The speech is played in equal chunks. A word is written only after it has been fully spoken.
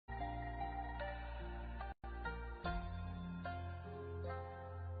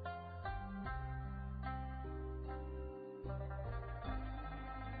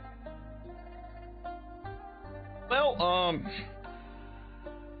Well,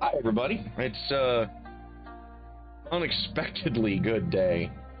 hi everybody. It's unexpectedly good day.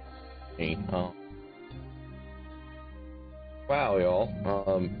 Hey, wow,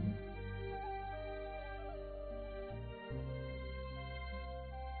 y'all.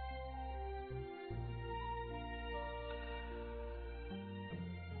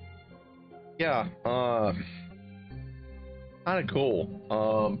 Yeah, kind of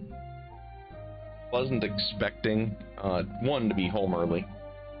cool. Wasn't expecting one to be home early.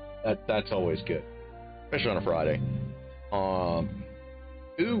 That's always good, especially on a Friday.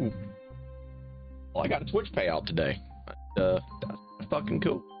 Two, well, I got a Twitch payout today. That's fucking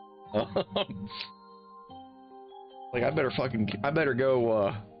cool. Like I better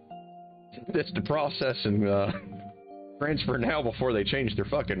go this to process and transfer now before they change their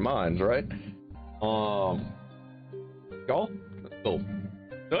fucking minds, right? Y'all, cool.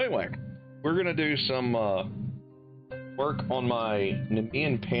 So anyway, we're gonna do some work on my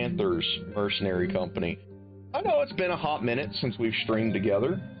Nemean Panthers mercenary company. I know it's been a hot minute since we've streamed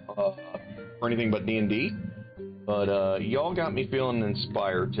together for anything but D&D, but y'all got me feeling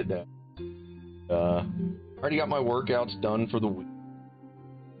inspired today. Already got my workouts done for the week.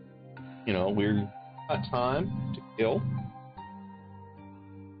 You know, we've got time to kill.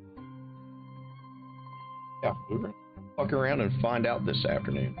 Yeah, we're gonna fuck around and find out this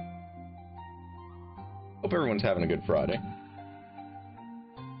afternoon. Hope everyone's having a good Friday.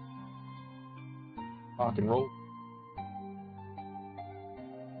 Rock and roll.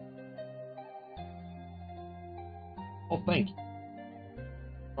 Oh, thank you.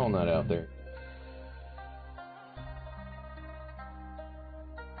 Throwing that out there.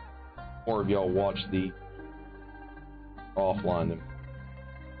 More of y'all watch the offline than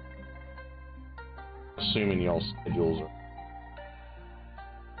assuming y'all's schedules are.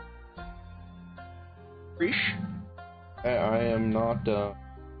 I am not,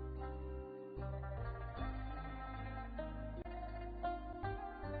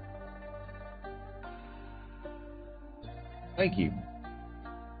 thank you.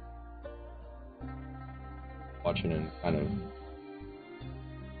 Watching and kind of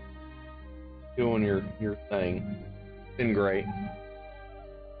doing your thing. It's been great.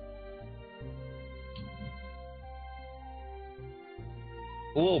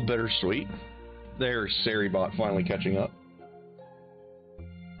 A little bittersweet. There's Saribot finally catching up.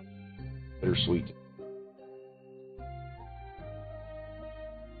 Bittersweet.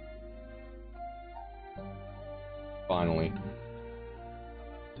 Finally.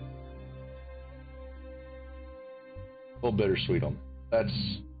 A little bittersweet on that. That's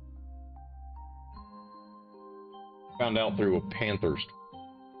found out through a Panthers.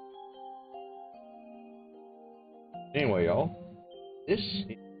 Anyway, y'all, this is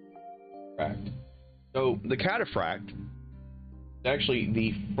cataphract. So the cataphract is actually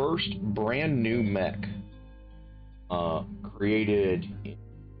the first brand new mech created in,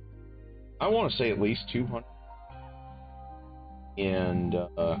 I want to say, at least 200 in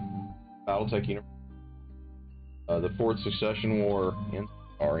Battletech Universe. The Fourth Succession War and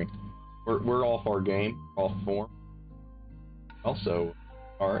sorry, we're off our game, off form. Also,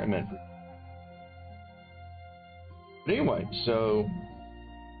 our Menfrey. But anyway, so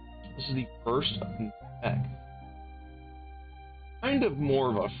this is the first mech. Kind of more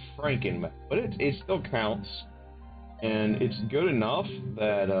of a Franken mech, but it still counts, and it's good enough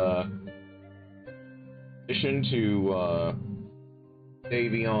that in addition to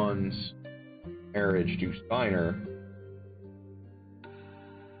Davion's marriage to Steiner,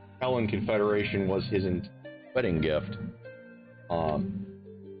 Helen Confederation was his wedding gift.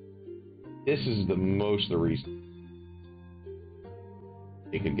 This is the most the reason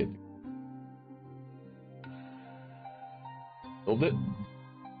they could get build it.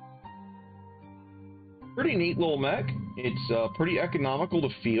 Pretty neat little mech. It's pretty economical to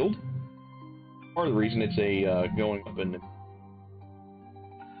field. Part of the reason it's a going up in.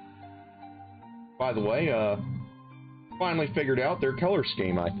 By the way, finally figured out their color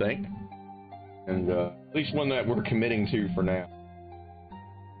scheme, I think, and at least one that we're committing to for now.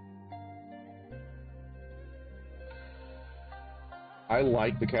 I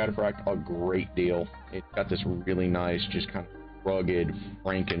like the Cataphract a great deal. It's got this really nice, just kind of rugged,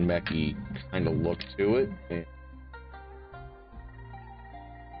 Franken-mechy kind of look to it. And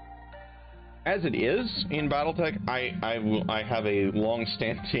as it is in BattleTech, I have a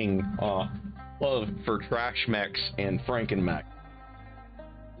long-standing love for trash mechs and Franken-mech.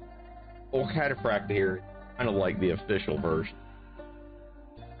 Old Cataphract here, kind of like the official version.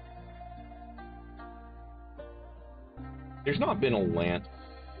 There's not been a Lance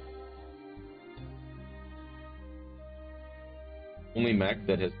only mech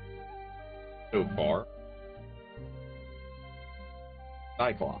that has so far.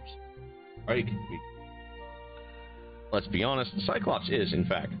 Cyclops. Right? Let's be honest, the Cyclops is, in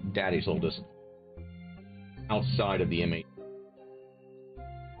fact, Daddy's oldest. Outside of the M8.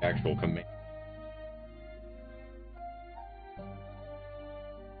 Actual command.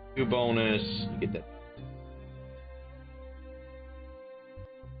 2 bonus. You get that.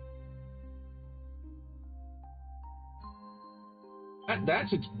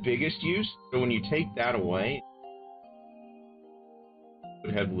 That's its biggest use. So when you take that away, it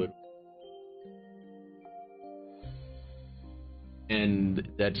would have little. And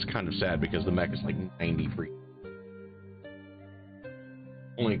that's kind of sad because the mech is like 90 free.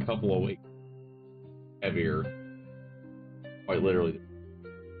 Only a couple of weight heavier. Quite literally.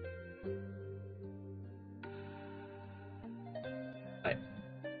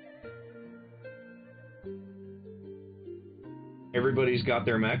 Everybody's got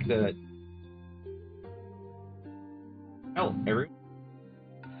their mech that... Hell, everyone.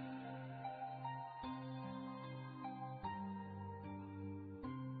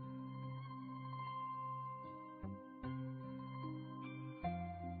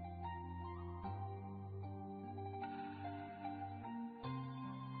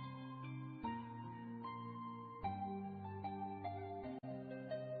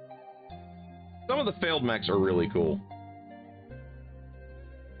 Some of the failed mechs are really cool.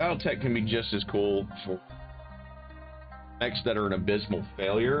 Battletech can be just as cool for mechs that are an abysmal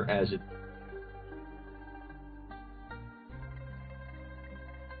failure as it.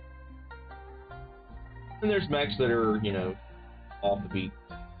 And there's mechs that are, you know, off the beat.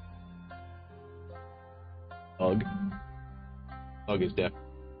 Hug is definitely.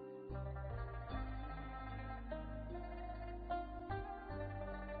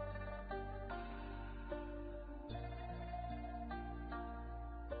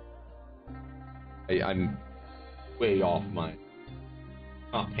 I'm way off my,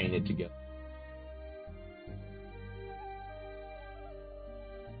 not painted together.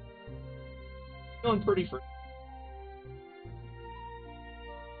 Feeling pretty free.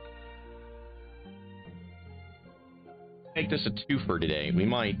 Make this a twofer today. We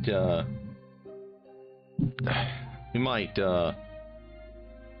might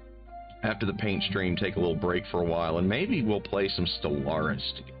after the paint stream take a little break for a while, and maybe we'll play some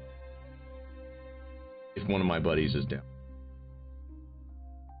Stellaris together. If one of my buddies is down.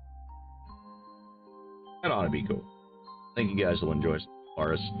 That ought to be cool. I think you guys will enjoy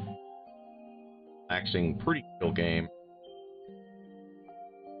Stellaris. Relaxing, pretty chill game.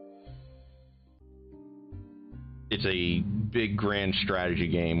 It's a big, grand strategy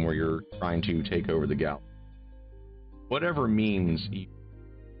game where you're trying to take over the galaxy. Whatever means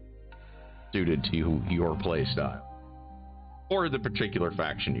suited to your play style. Or the particular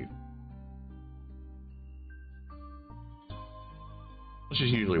faction you. Which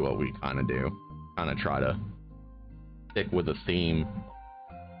is usually what we kind of do. Kind of try to stick with a theme.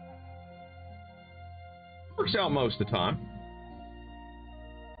 Works out most of the time.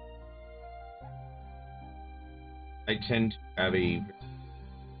 I tend to have a...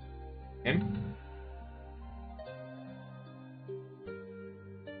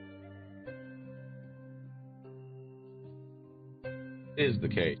 Is the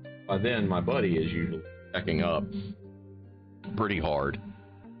case. By then, my buddy is usually checking up pretty hard.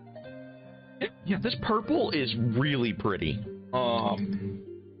 Yeah, this purple is really pretty.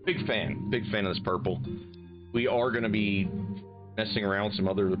 Big fan of this purple. We are going to be messing around with some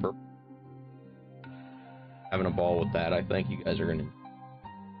other of the purple. Having a ball with that. I think you guys are going to...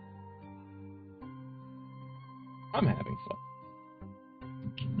 I'm having fun.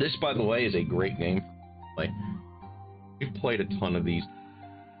 This, by the way, is a great game to play. We've played a ton of these.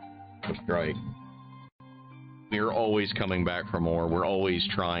 Strike. We're always coming back for more. We're always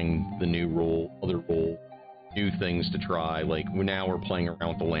trying the new rule, other rule, new things to try. Like, now we're playing around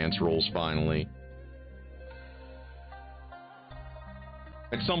with the Lance rules finally.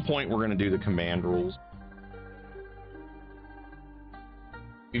 At some point, we're going to do the command rules.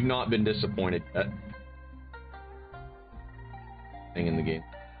 We've not been disappointed yet. Thing in the game.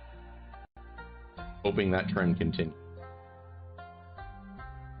 Hoping that trend continues.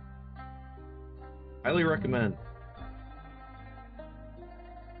 Highly recommend.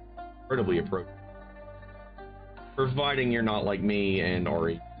 Incredibly approachable. Providing you're not like me and are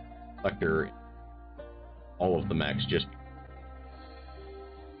a collector all of the mechs, just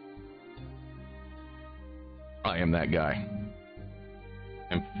I am that guy.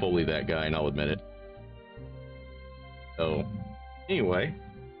 I'm fully that guy, and I'll admit it. So, anyway.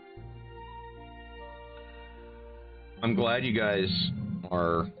 I'm glad you guys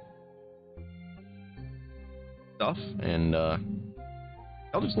are stuff, and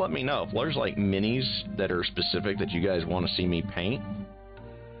y'all just let me know if there's like minis that are specific that you guys want to see me paint.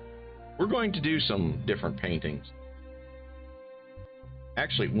 We're going to do some different paintings.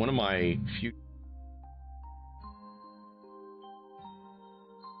 Actually, one of my few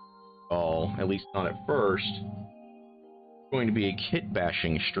at least not at first, going to be a kit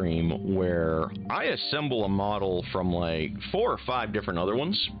bashing stream where I assemble a model from like 4 or 5 different other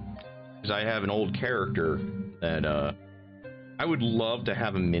ones, because I have an old character that I would love to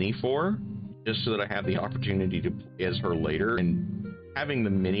have a mini for, just so that I have the opportunity to play as her later. And having the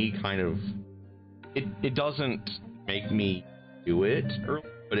mini kind of, it doesn't make me do it early,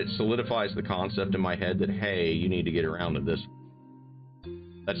 but it solidifies the concept in my head that, hey, you need to get around to this.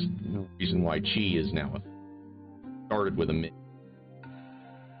 That's the reason why Chi is now started with a mini.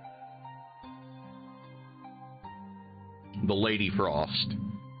 The Lady Frost.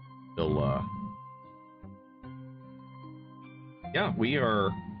 Still, yeah, we are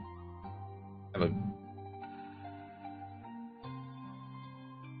have a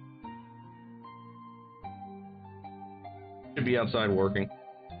should be outside working.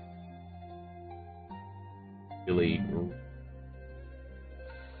 Really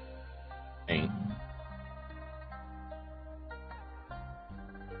paint.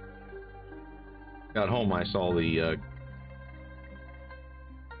 Got home, I saw the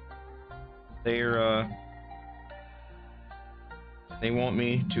they want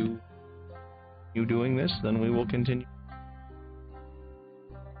me to continue doing this, then we will continue.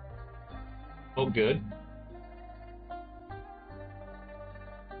 Oh, good.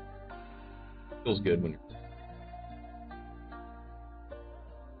 Feels good when you're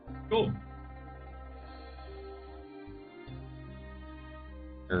cool.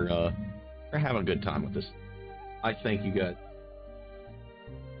 We're having a good time with this. I thank you guys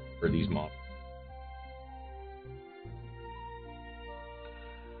for these models.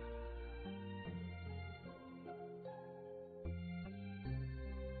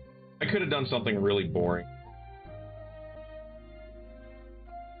 I could have done something really boring.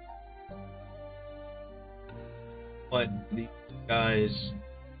 But these guys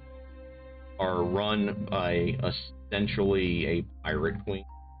are run by essentially a pirate queen.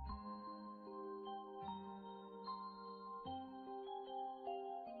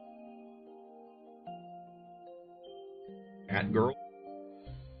 Cat girl.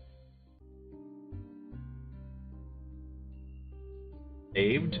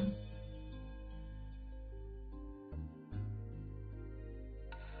 Saved.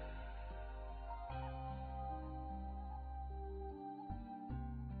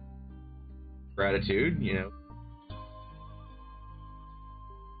 Gratitude, you know.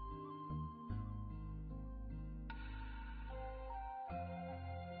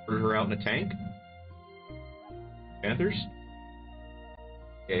 Put her out in a tank. Panthers.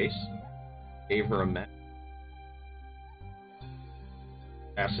 Case. Gave her a mech.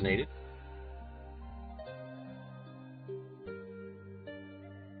 Fascinated.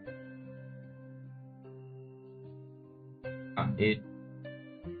 It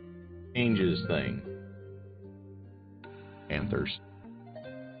changes things. Panthers.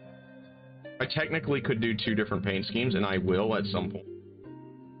 I technically could do 2 different paint schemes, and I will at some point.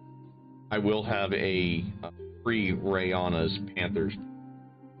 I will have a free Rayana's Panthers.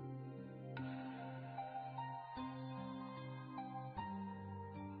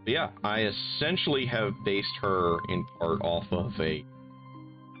 But yeah, I essentially have based her in part off of a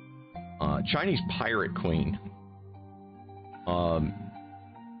Chinese pirate queen.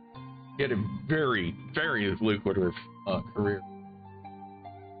 She had a very, very lucrative career.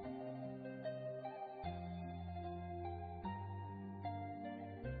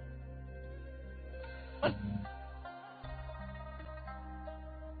 What?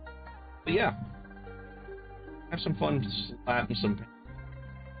 But yeah, have some fun slapping some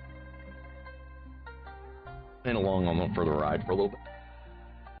and along on for the ride for a little bit.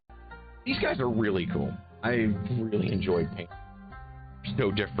 These guys are really cool. I really enjoyed paint. It's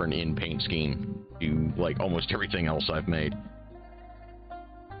no different in paint scheme to like almost everything else I've made.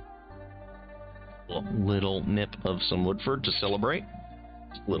 A little nip of some Woodford to celebrate.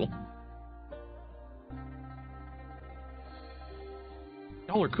 Just a little.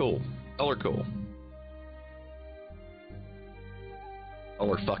 Y'all are cool. Y'all are cool.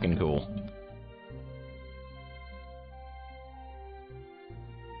 Y'all are fucking cool.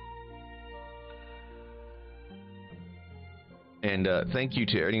 And thank you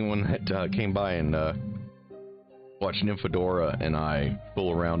to anyone that came by and watched Nymphadora and I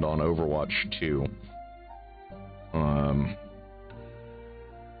fool around on Overwatch 2.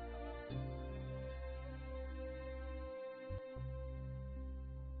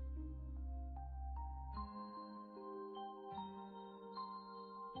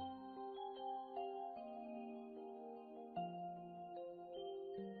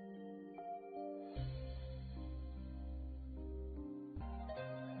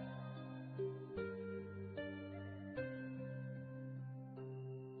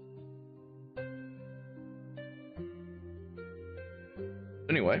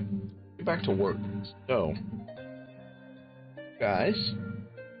 Anyway, get back to work. So, guys,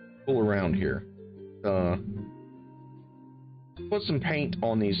 pull around here. Put some paint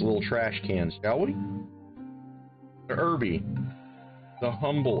on these little trash cans, shall we? The Irby. The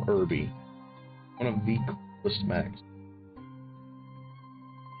humble Irby. One of the coolest mechs.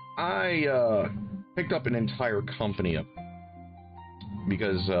 I picked up an entire company of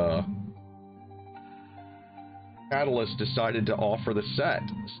because Catalyst decided to offer the set.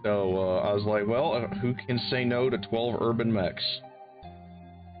 So I was like, well, who can say no to 12 urban mechs?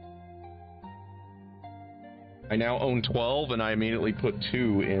 I now own 12, and I immediately put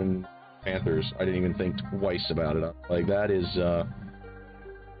 2 in Panthers. I didn't even think twice about it. Like, that is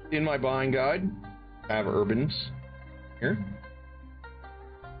in my buying guide. I have urbans here.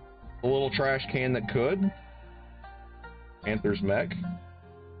 A little trash can that could. Panthers mech.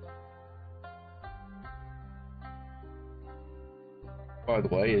 By the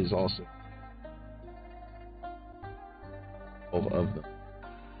way, is also 12 of them.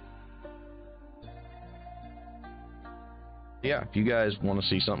 Yeah, if you guys want to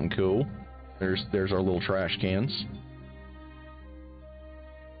see something cool, there's our little trash cans.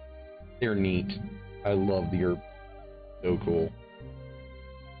 They're neat. I love the herb. So cool.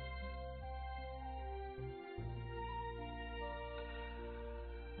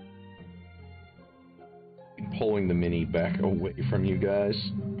 Pulling the mini back away from you guys.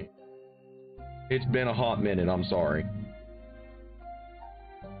 It's been a hot minute, I'm sorry.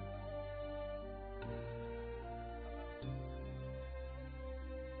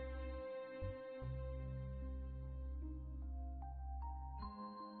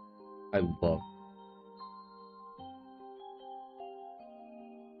 I love it.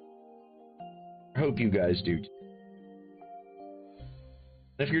 I hope you guys do.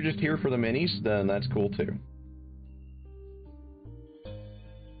 If you're just here for the minis, then that's cool too.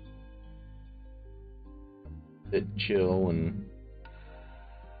 Sit, chill, and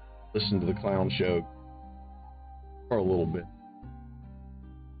listen to the clown show for a little bit.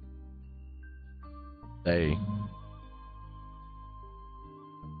 Hey.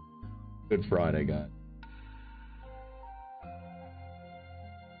 Good Friday, guys.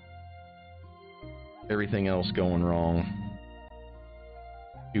 Everything else going wrong.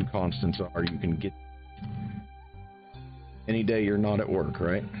 2 constants are you can get any day you're not at work,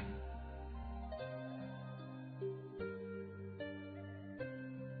 right?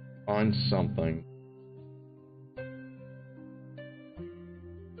 Find something.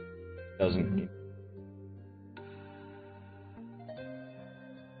 Doesn't.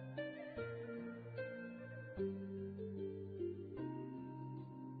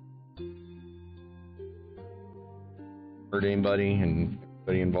 Hurt anybody, and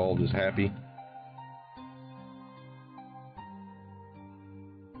everybody involved is happy.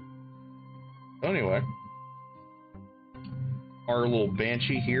 Anyway, our little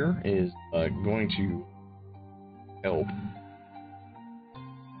Banshee here is going to help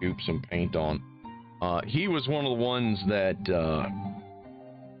scoop some paint on. He was one of the ones that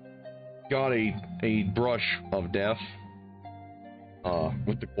got a brush of death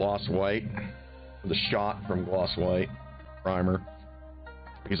with the gloss white, the shot from gloss white primer,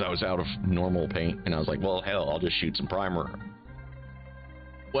 because I was out of normal paint, and I was like, well, hell, I'll just shoot some primer.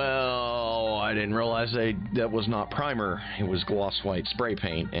 Well, I didn't realize that was not primer, it was gloss white spray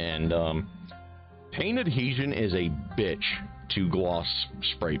paint, and paint adhesion is a bitch to gloss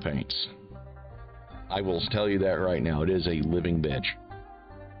spray paints. I will tell you that right now, it is a living bitch.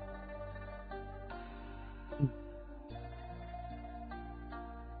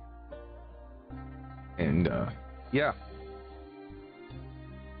 And yeah.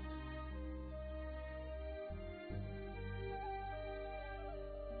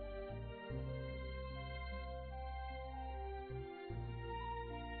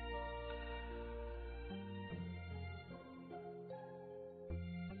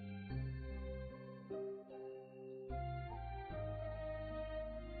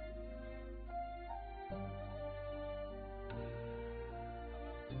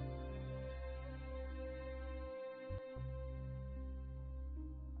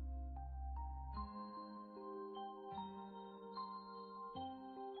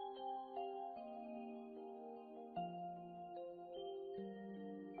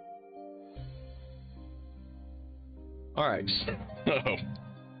 Alright, so,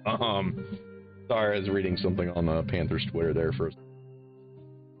 sorry, I was reading something on Panthers Twitter there first.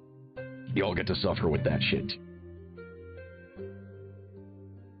 Y'all get to suffer with that shit.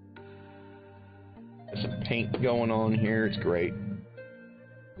 There's some paint going on here, it's great.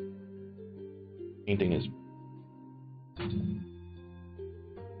 Painting is...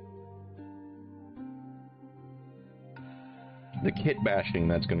 the kit bashing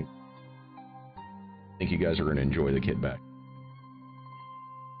that's gonna... I think you guys are gonna enjoy the kit bash.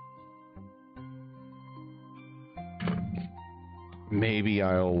 Maybe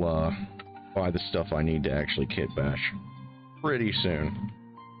I'll buy the stuff I need to actually kit bash pretty soon.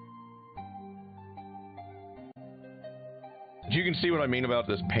 But you can see what I mean about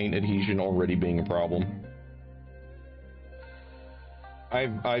this paint adhesion already being a problem.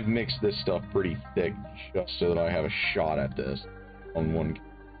 I've mixed this stuff pretty thick just so that I have a shot at this on one,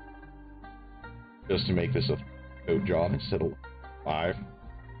 just to make this a coat job instead of 5,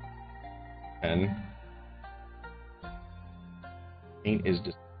 10. Paint is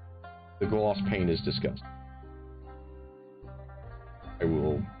just, the gloss paint is disgusting. I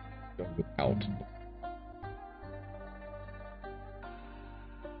will go without.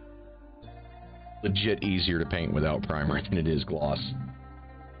 Legit easier to paint without primer than it is gloss.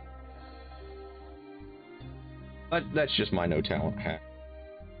 But that's just my no talent hack.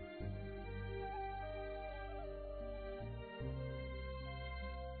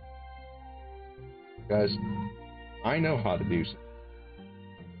 Guys, I know how to do something.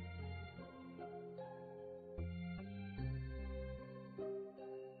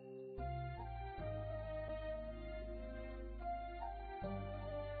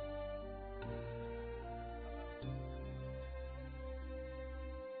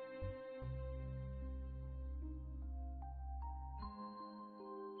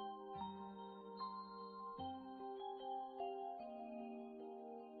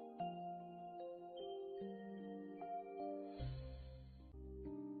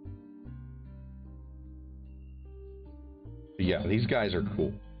 But yeah, these guys are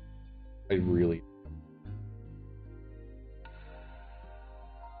cool. I've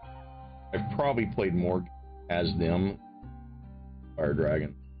probably played more as them. Sapphire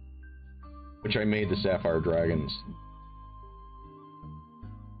Dragon. Which I made the Sapphire Dragons.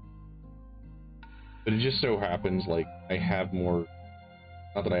 But it just so happens, like, I have more...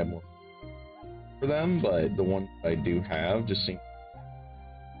 Not that I have more for them, but the ones I do have just seem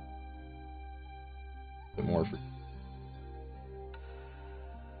a bit more for...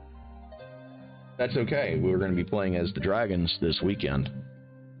 That's okay. We're going to be playing as the dragons this weekend.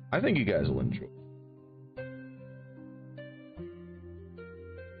 I think you guys will enjoy.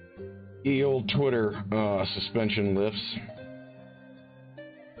 The old Twitter suspension lifts.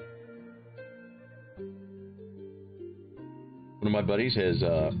 One of my buddies has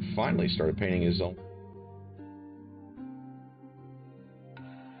finally started painting his own.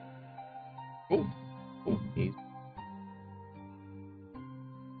 He's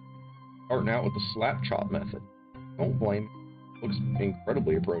starting out with the slap chop method. Don't blame him. Looks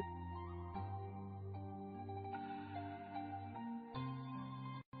incredibly approachable.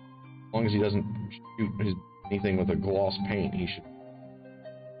 As long as he doesn't shoot anything with a gloss paint, he should.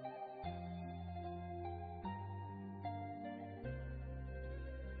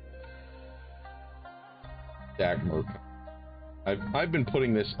 Dagmer. I've been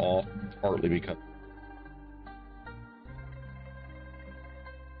putting this off partly because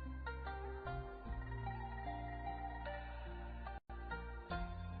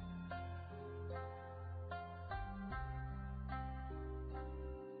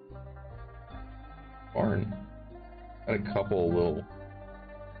barn got a couple of little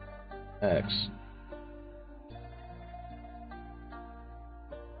mechs.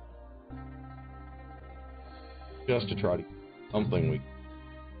 Just to try to get something we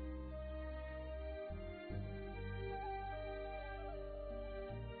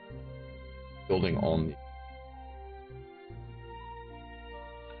building on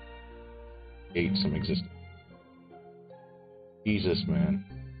the gate some existing. Jesus, man.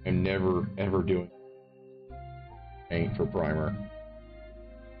 I'm never ever doing paint for primer.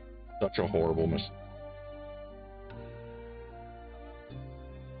 Such a horrible mistake.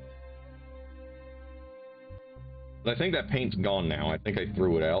 But I think that paint's gone now. I think I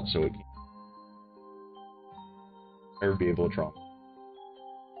threw it out so it can't ever be able to try.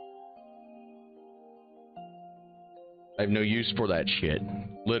 I have no use for that shit.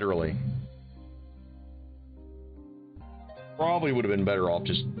 Literally. Probably would have been better off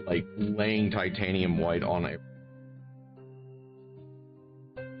just, like, laying titanium white on it.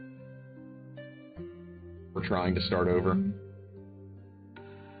 We're trying to start over.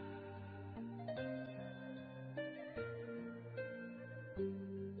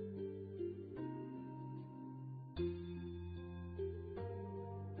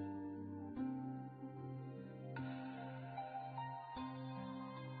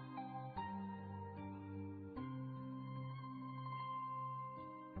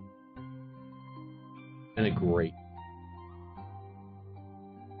 And a great.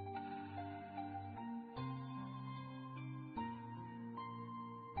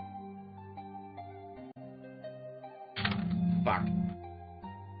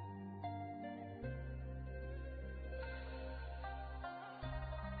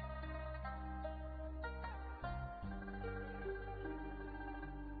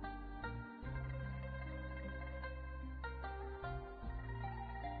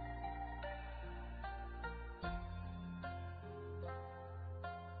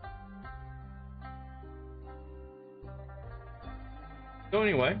 So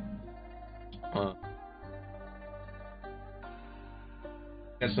anyway, got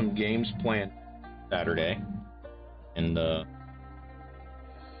some games planned Saturday, and I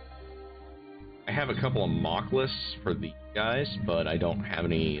have a couple of mock lists for these guys, but I don't have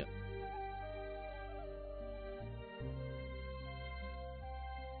any.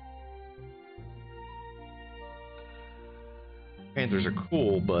 Panthers are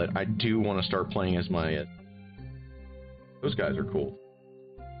cool, but I do want to start playing as my. Those guys are cool.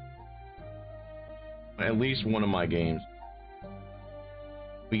 At least one of my games,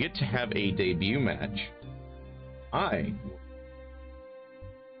 we get to have a debut match.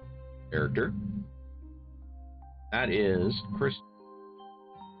 Character. That is Chris.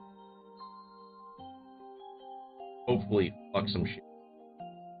 Hopefully, fuck some shit.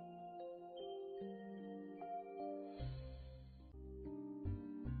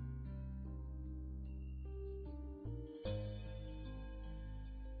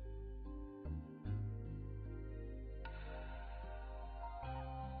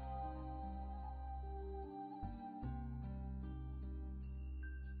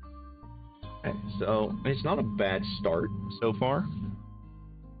 Okay, so it's not a bad start so far.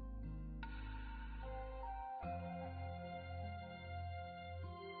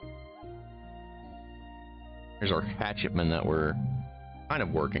 There's our hatchetman that we're kind of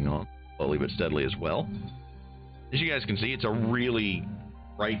working on, slowly but steadily as well. As you guys can see, it's a really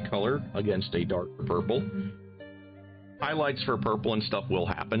bright color against a darker purple. Highlights for purple and stuff will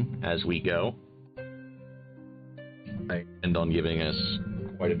happen as we go. I intend on giving us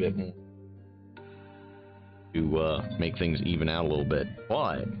quite a bit more to make things even out a little bit,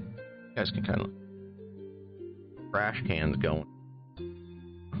 but you guys can kind of trash cans going.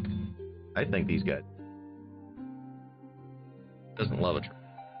 I think these guys doesn't love it.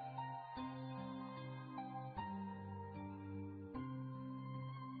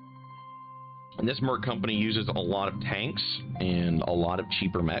 And this Merc company uses a lot of tanks and a lot of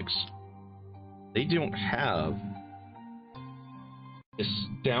cheaper mechs. They don't have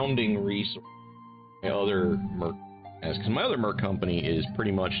astounding resources my other Merc has, because my other Merc company is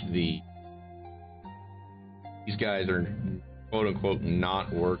pretty much these guys are quote unquote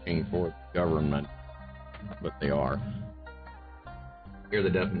not working for the government, but they are. Here's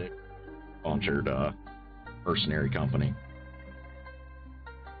the definition. Sponsored mercenary company.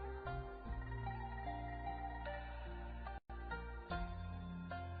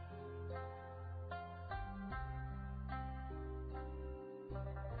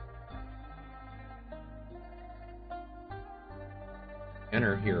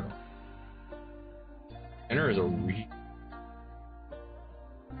 Enter hero. Enter is a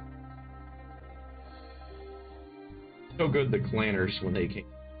so good the clanners when they came.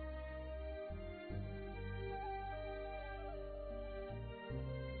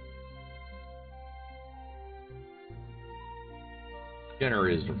 Enter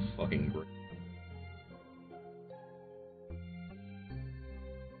is fucking great.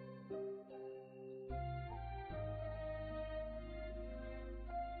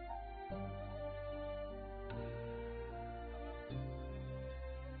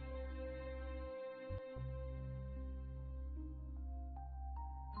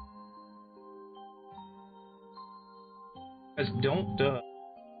 Guys, don't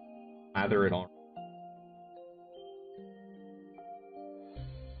lather it on.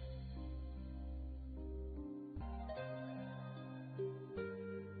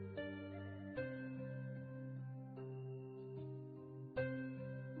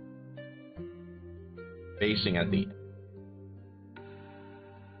 Facing at the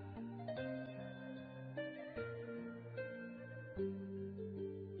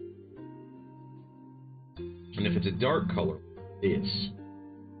and if it's a dark color, this.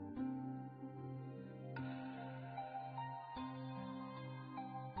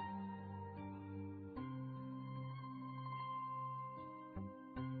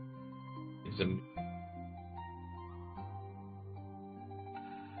 It's a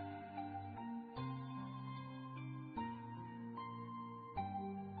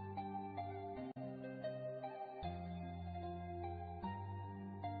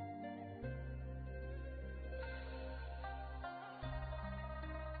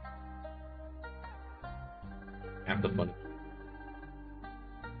half the fun.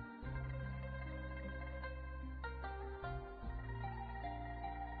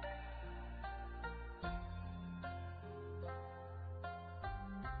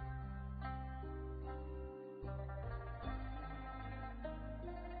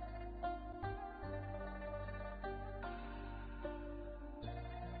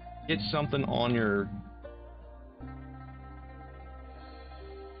 Get something on your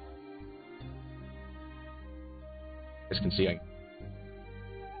and see.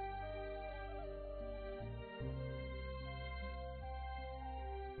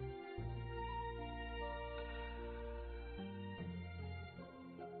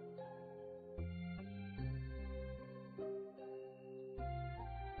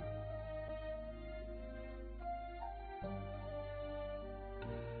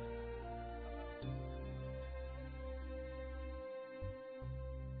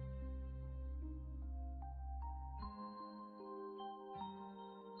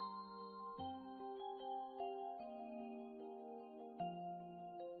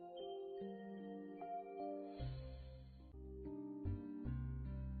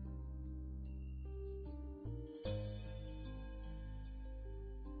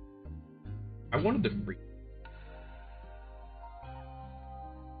 I wanted to free.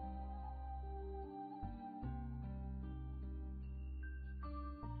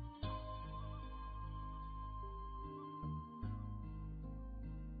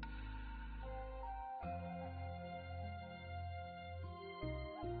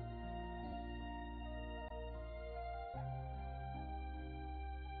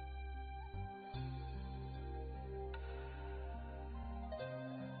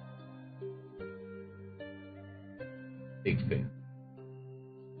 Big fan.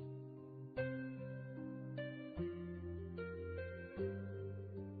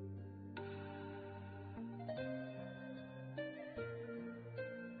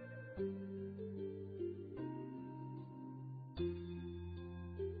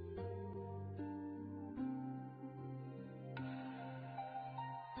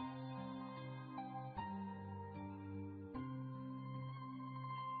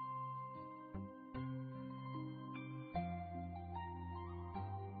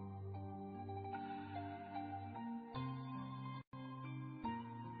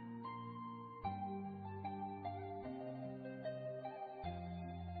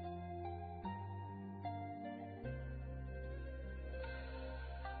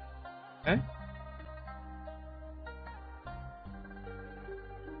 Okay.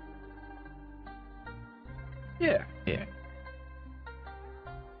 Yeah, yeah.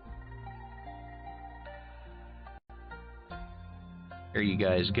 Here you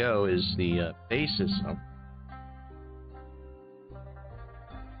guys go is the basis of.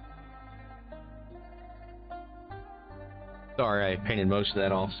 Sorry, I painted most of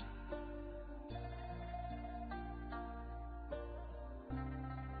that off.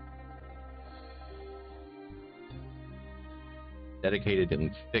 Dedicated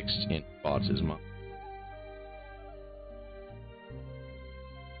and fixed in spots as much.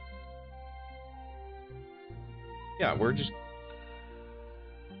 Yeah, we're just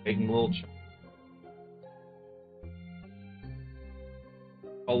taking a little,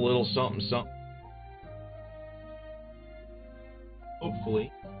 a little something, something.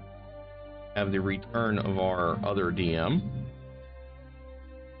 Hopefully, have the return of our other DM.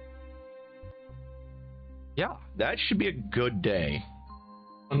 Yeah, that should be a good day.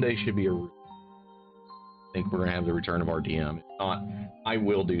 Sunday should be a. I think we're gonna have the return of our DM. If not, I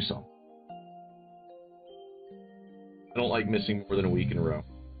will do something. I don't like missing more than a week in a row.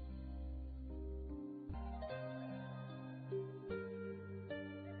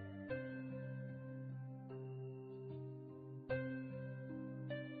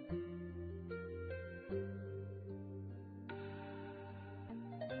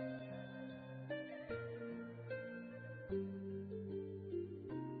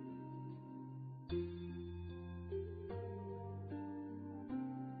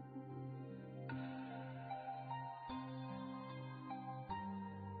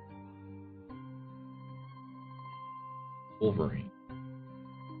 Wolverine.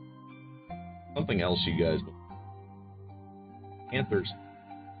 Something else you guys. Panthers.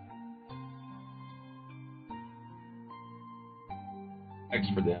 Thanks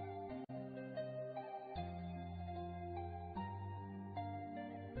for them.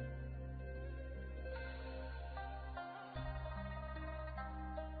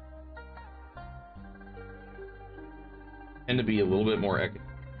 Tend to be a little bit more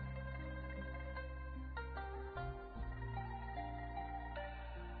economic.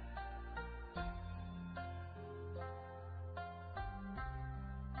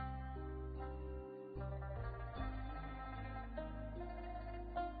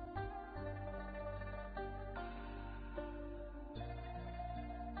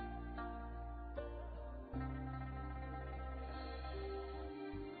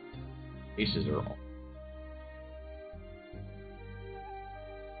 Aces are all.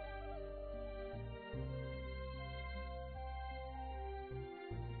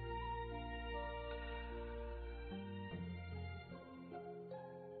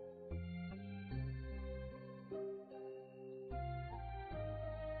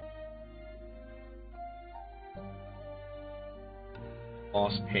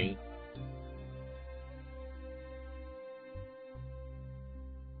 gloss paint.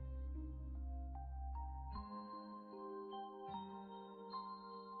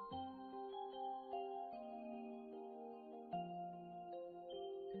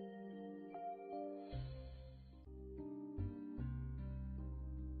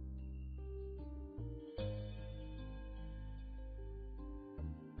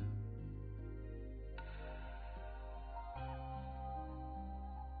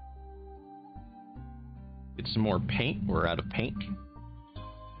 Get some more paint. We're out of paint.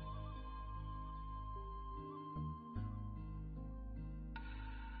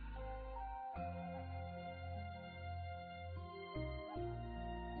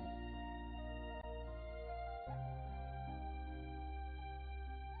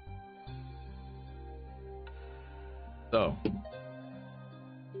 So,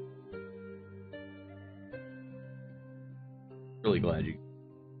 really glad you.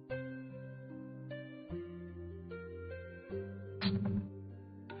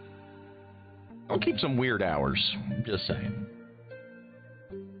 I'll keep some weird hours. Just saying.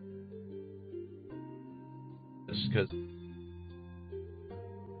 Just because.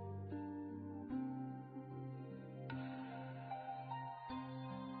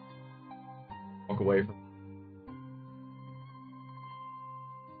 Walk away from.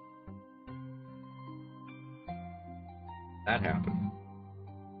 That happened.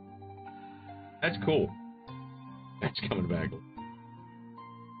 That's cool. That's coming back.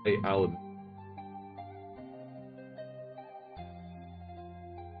 Hey, I'll admit.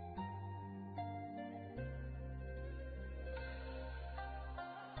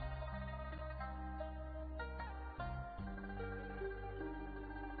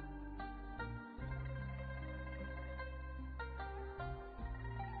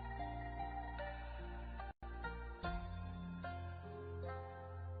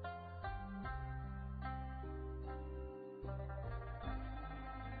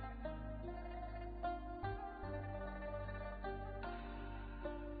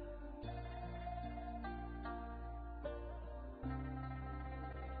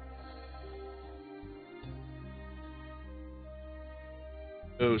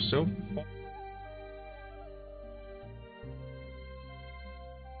 So far.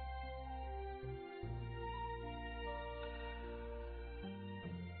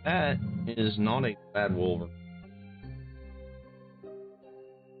 That is not a bad Wolverine.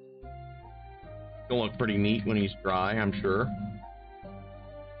 He'll look pretty neat when he's dry, I'm sure.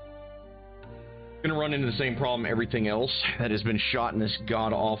 Gonna run into the same problem everything else that has been shot in this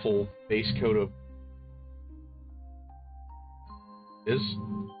god-awful base coat of is.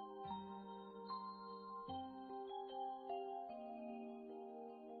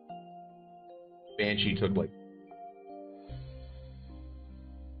 Banshee took like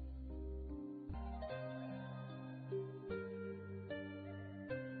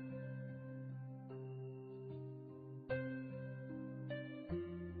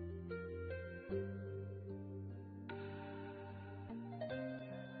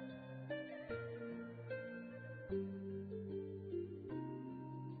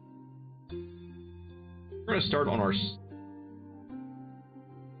we're gonna start on our street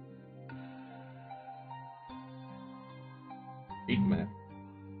map.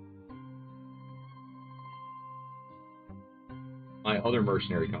 My other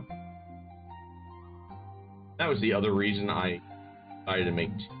mercenary company. That was the other reason I decided to make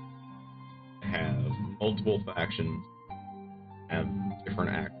have multiple factions, have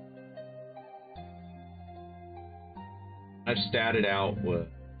different actors. I've statted out with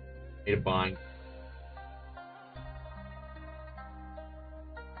made a bind.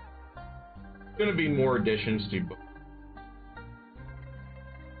 Going to be more additions to book.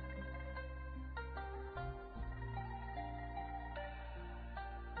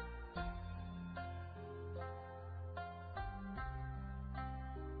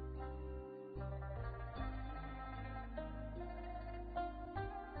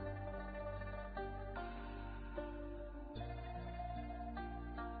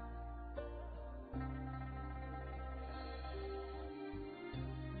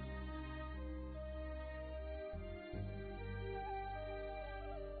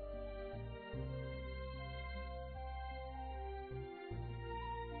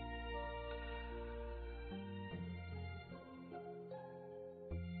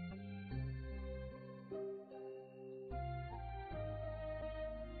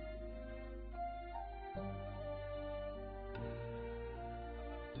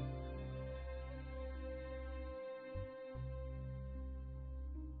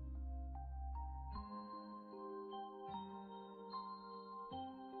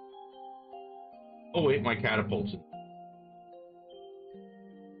 Oh wait, my catapults.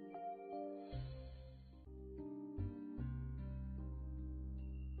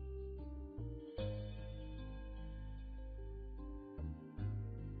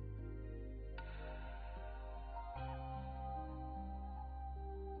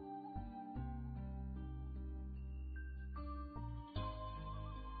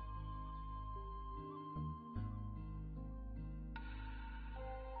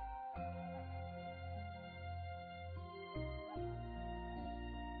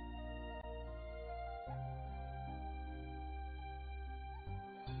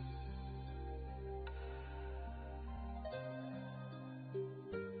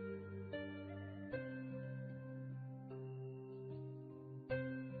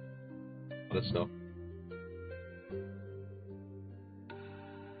 That stuff.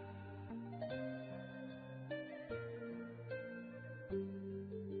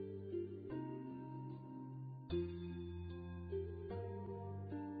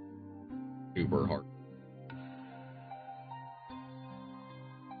 Super hard.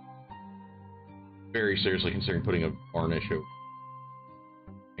 Very seriously considering putting a varnish over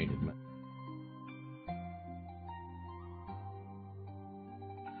painted metal.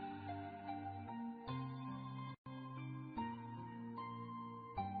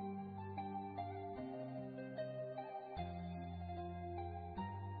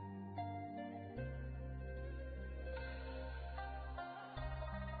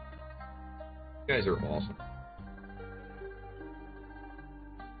 You guys are awesome.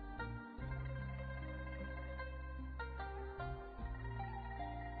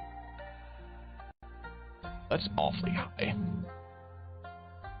 That's awfully high.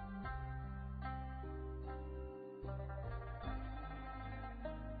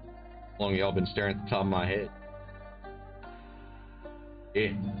 How long y'all been staring at the top of my head?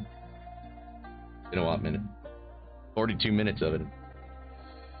 Yeah. Been a what minute? 42 minutes of it.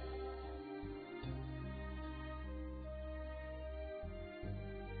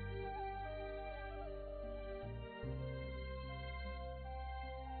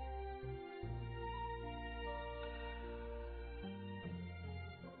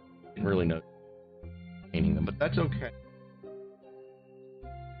 Didn't really know painting them, but that's okay.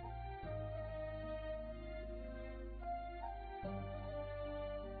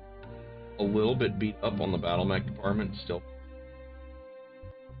 A little bit beat up on the battle mech department still.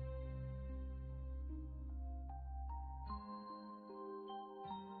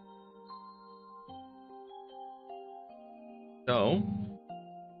 So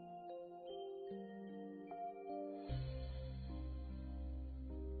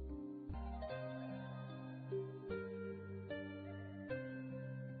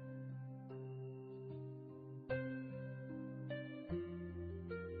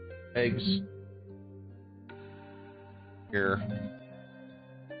eggs here.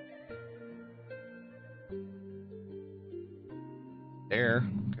 There.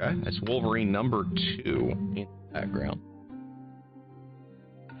 Okay. That's Wolverine number 2 in the background.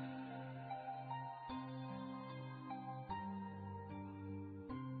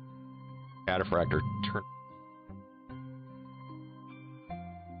 Cataphractor turn.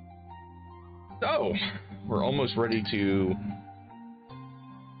 So we're almost ready to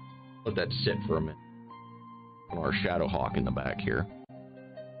let that sit for a minute on our Shadow Hawk in the back here.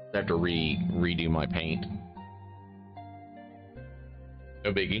 I have to redo my paint.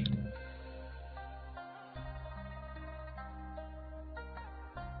 No biggie.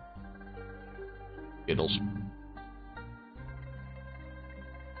 Skittles.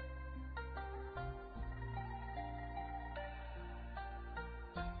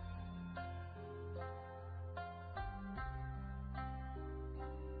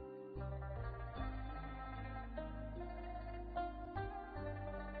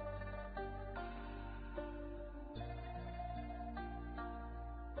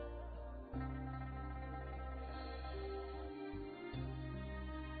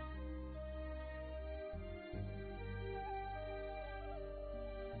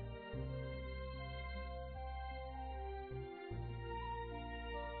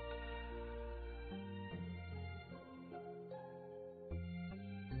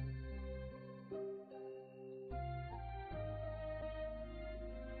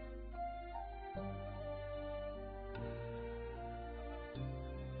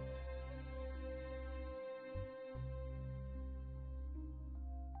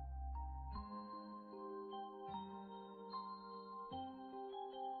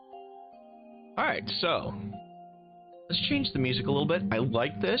 Alright, so let's change the music a little bit. I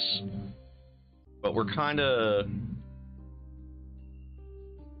like this, but we're kind of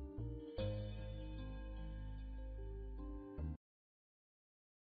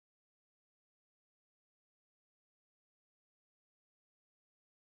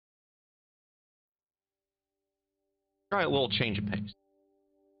Try a little change of pace.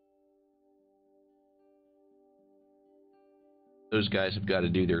 Those guys have got to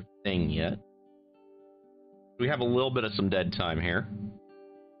do their thing yet. We have a little bit of some dead time here.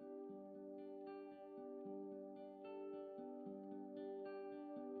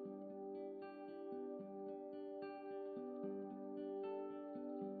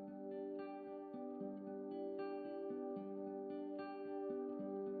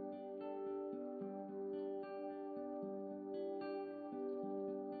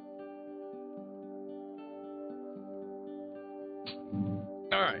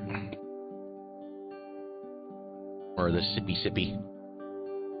 All right. Or the sippy.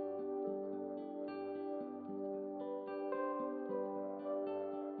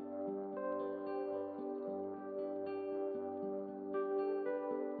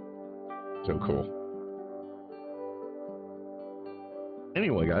 So cool.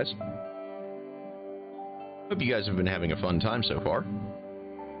 Anyway, guys. Hope you guys have been having a fun time so far.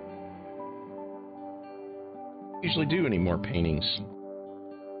 Usually do any more paintings.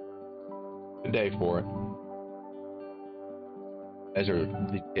 Good day for it. As are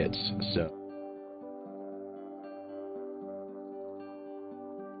the kids, so.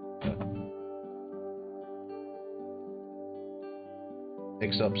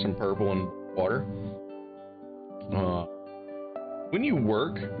 Mix up some purple and water. When you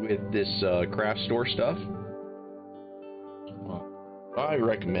work with this craft store stuff, I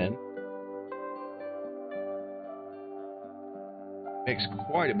recommend mix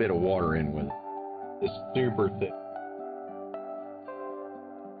quite a bit of water in with it. It's super thick.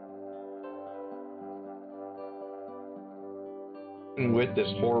 And with this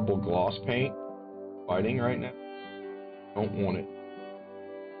horrible gloss paint fighting right now, don't want it.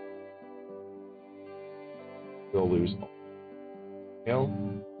 They'll lose all.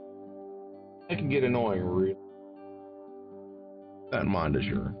 It can get annoying, really. That in mind is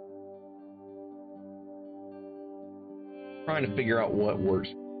your trying to figure out what works.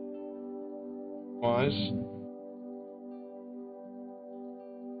 Wise.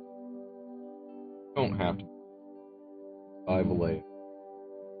 Don't have to buy Vallejo.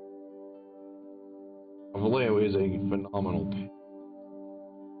 Vallejo is a phenomenal paint.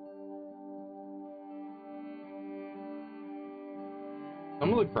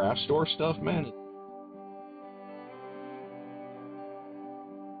 Some of the craft store stuff, man.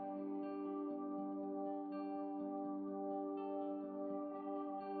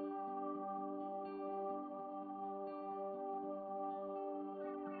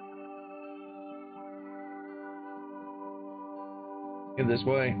 This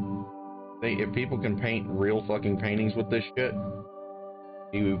way, if people can paint real fucking paintings with this shit,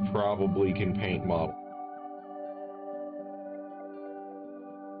 you probably can paint model.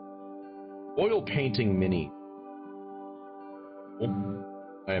 Oil painting mini.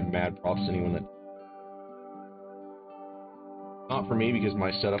 I have mad props to anyone that. Not for me because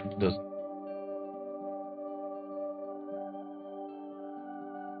my setup does.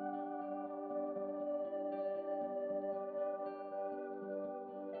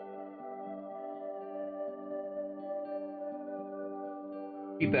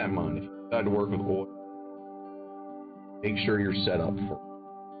 Keep that in mind. If you decide to work with oil, make sure you're set up for it.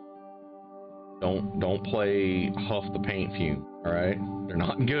 Don't play huff the paint fume, alright? They're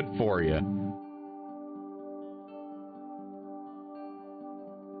not good for you.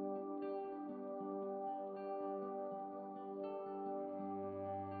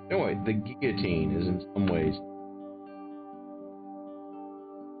 Anyway, the guillotine is in some ways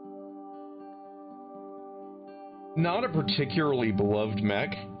not a particularly beloved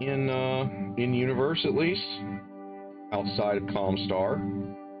mech in universe, at least outside of Comstar.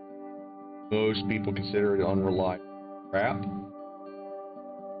 Most people consider it unreliable crap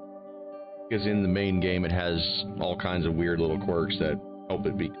because in the main game it has all kinds of weird little quirks that help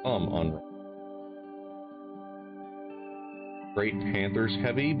it become unreliable. Great Panther's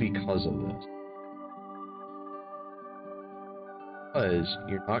heavy because of this. Because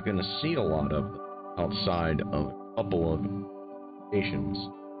you're not going to see a lot of them outside of a couple of nations.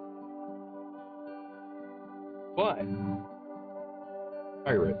 But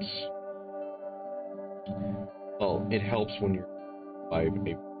pirates, well, it helps when you're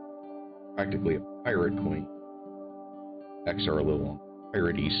practically a pirate queen. Mechs are a little on the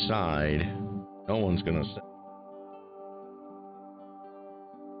piratey side. No one's gonna say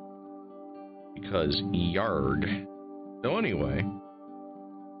because yard. So anyway,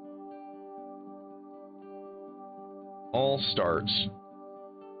 all starts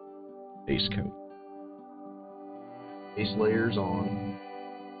base coat. Base layers on.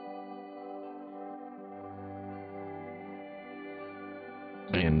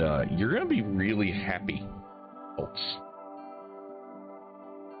 and you're gonna be really happy, folks.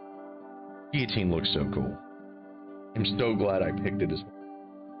 Guillotine looks so cool. I'm so glad I picked it as well.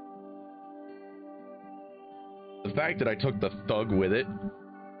 The fact that I took the thug with it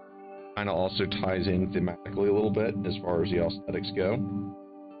kind of also ties in thematically a little bit as far as the aesthetics go.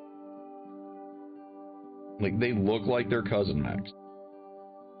 Like, they look like their cousin mechs.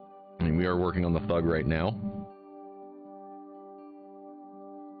 I mean, we are working on the thug right now.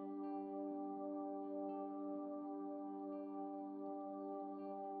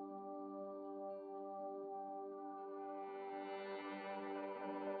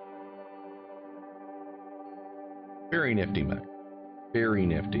 Very nifty mech. Very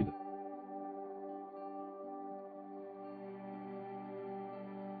nifty.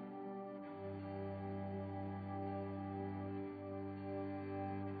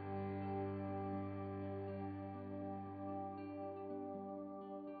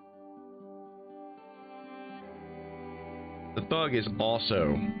 The thug is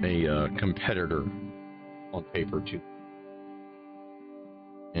also a competitor on paper too.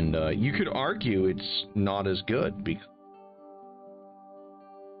 And you could argue it's not as good because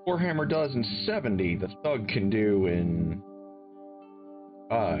Warhammer does in 70, the thug can do in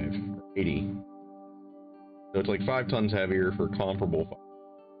 5 or 80. So it's like 5 tons heavier for comparable.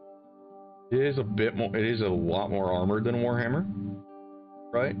 It is a bit more, it is a lot more armored than Warhammer,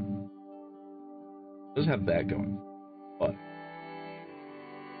 right? It does have that going, but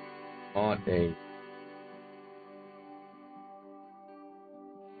not a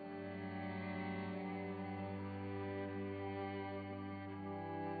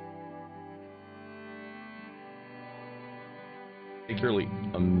particularly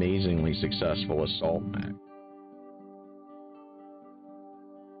amazingly successful assault mech.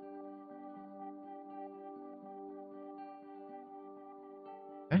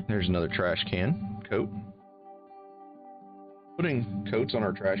 Okay, there's another trash can coat. Putting coats on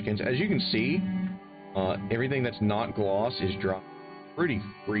our trash cans. As you can see, everything that's not gloss is dry pretty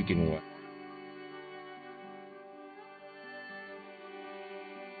freaking wet.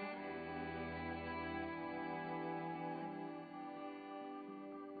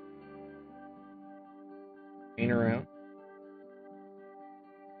 Paint around.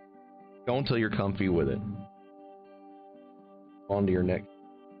 Go until you're comfy with it. Onto your neck.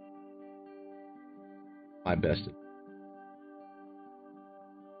 My best.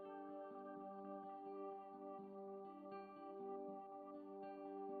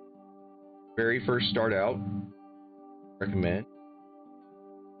 Very first start out, recommend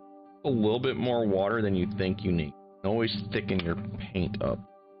a little bit more water than you think you need. Always thicken your paint up,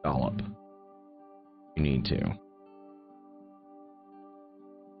 dollop. You need to.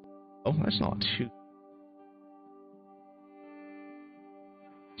 Oh, that's not too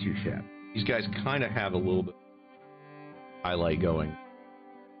shabby. These guys kind of have a little bit of highlight going.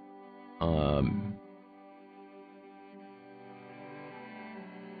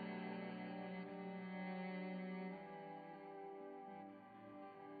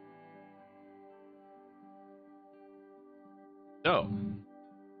 No.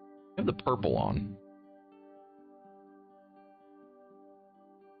 I have the purple on.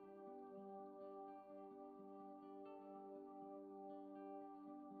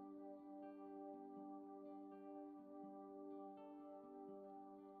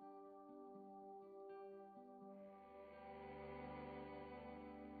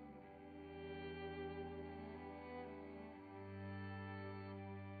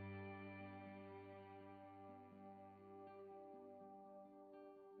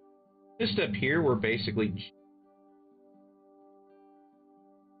 This step here, we're basically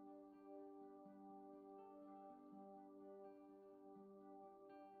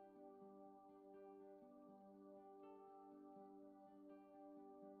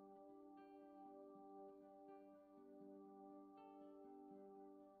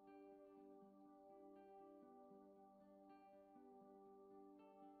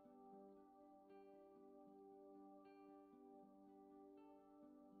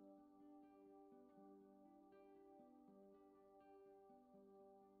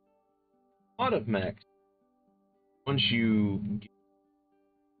a lot of mechs. Once you get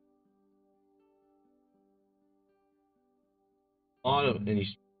a lot of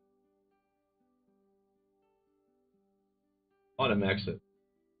mechs that,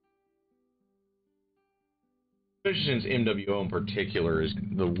 especially since MWO in particular is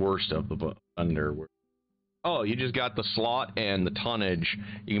the worst of the under. Oh, you just got the slot and the tonnage.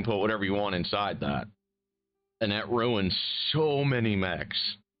 You can put whatever you want inside that, and that ruins so many mechs.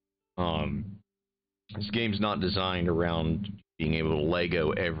 This game's not designed around being able to Lego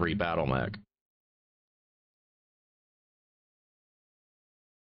every battle mech.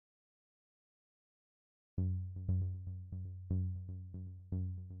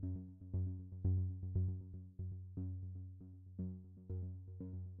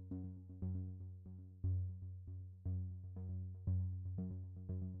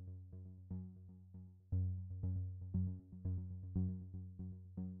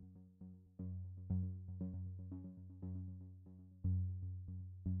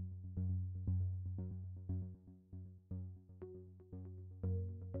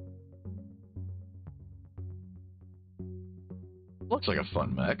 Looks like a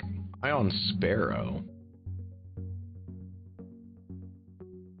fun mech. Ion Sparrow.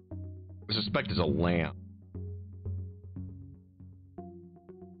 I suspect it's a lamp.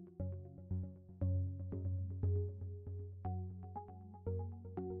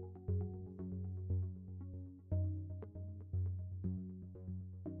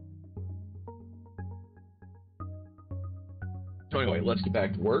 So anyway, let's get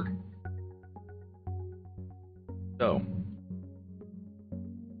back to work. So.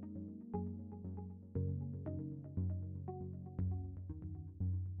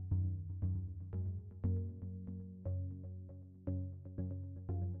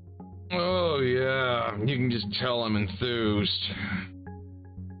 Oh yeah, you can just tell I'm enthused.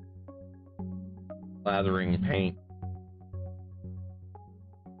 Lathering paint.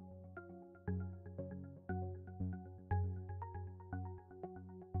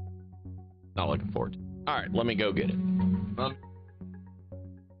 Not looking forward to it. Alright, let me go get it.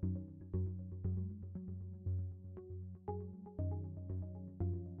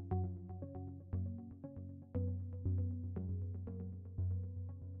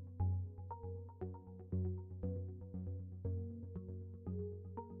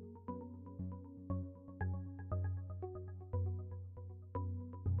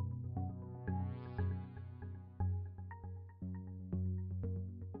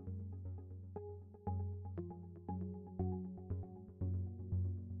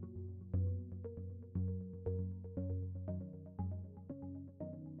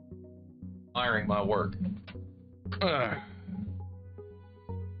 Admiring my work.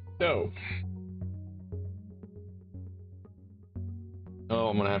 So. Oh,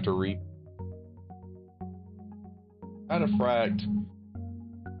 I'm gonna have to Kind of fracked.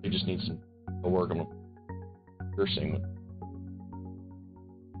 You just need some work on piercing.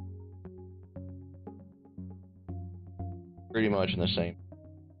 Pretty much in the same.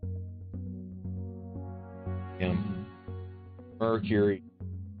 Mercury.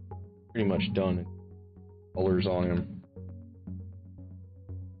 Pretty much done. Colors on him.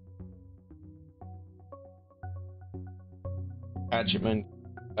 Hatchetman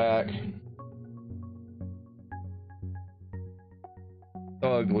back.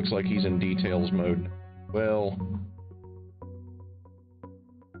 Thug looks like he's in details mode. Well,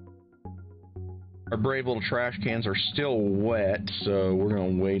 our brave little trash cans are still wet, so we're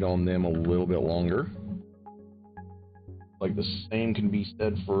gonna wait on them a little bit longer. Like the same can be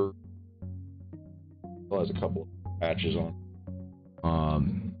said for. Well, has a couple of patches on. All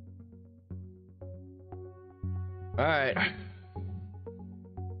right.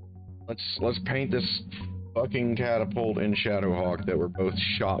 Let's paint this fucking catapult and Shadowhawk that were both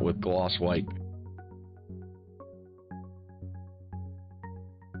shot with gloss white.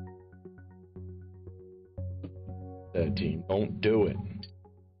 That team, don't do it.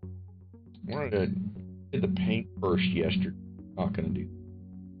 I wanted to get the paint first yesterday. Not gonna do that.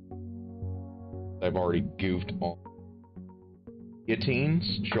 I've already goofed on guillotines,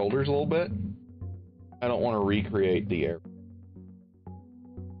 shoulders a little bit. I don't want to recreate the air.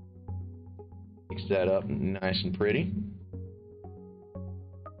 Mix that up nice and pretty.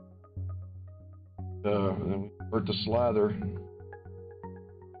 Then we start to slather.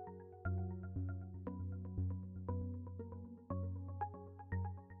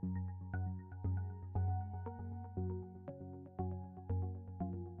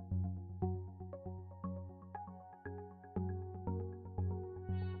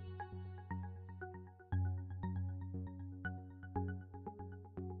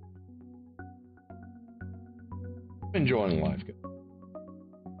 Enjoying life.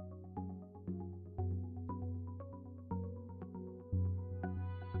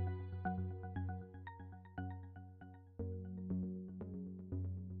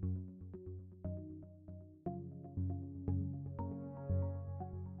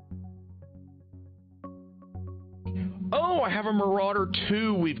 Oh, I have a Marauder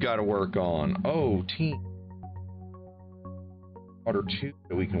 2 we've got to work on. Oh, team. Marauder 2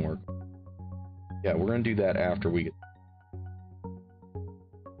 that we can work on. Yeah, we're going to do that after we get.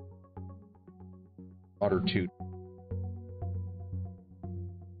 water too.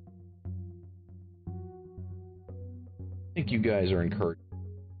 I think you guys are encouraged.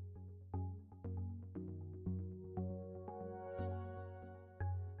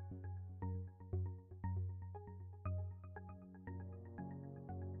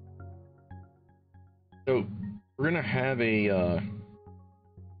 So we're gonna have a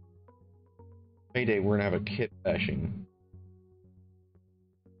payday. We're gonna have a kit bashing.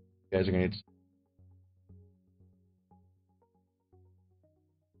 You guys are gonna. It's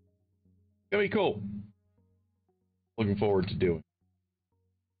gonna be cool. Looking forward to doing.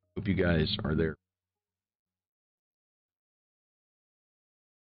 Hope you guys are there.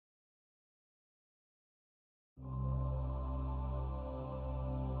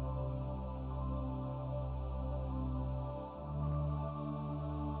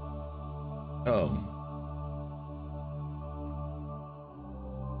 Oh.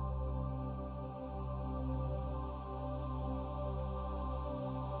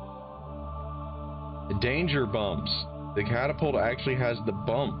 The danger bumps. The catapult actually has the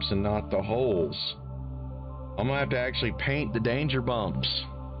bumps and not the holes. I'm gonna have to actually paint the danger bumps.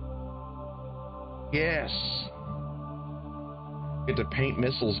 Yes. Get to paint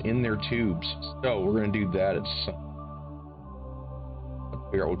missiles in their tubes. So we're gonna do that at some. Let's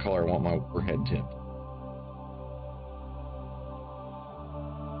figure out what color I want my warhead tip.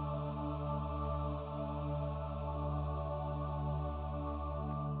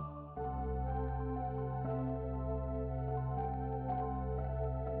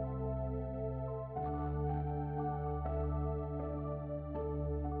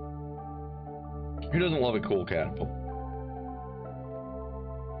 Who doesn't love a cool catapult?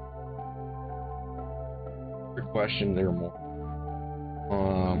 Good question. There are more.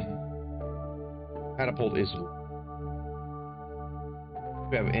 Catapult is. If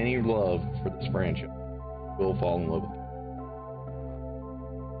you have any love for this franchise, will fall in love with it.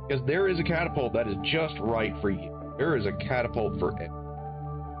 Because there is a catapult that is just right for you. There is a catapult for it.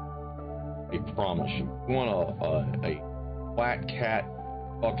 I promise you. You want a flat cat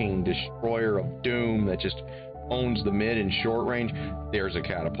fucking destroyer of doom that just owns the mid and short range, there's a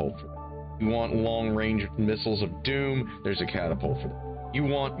catapult for that. You want long range missiles of doom, there's a catapult for that. You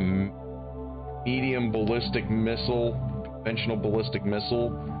want medium ballistic missile, conventional ballistic missile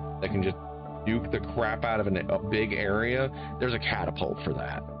that can just nuke the crap out of a big area, there's a catapult for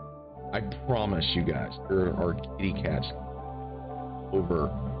that. I promise you guys, there are kitty cats over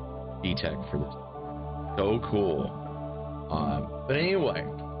D-Tech for this. So cool. But anyway,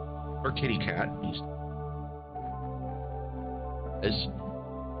 our kitty cat is.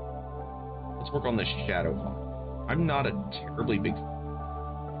 Let's work on this Shadow Hawk. I'm not a terribly big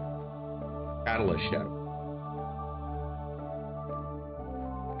Catalyst Shadow.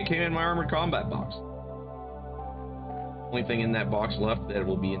 It came in my armored combat box. Only thing in that box left that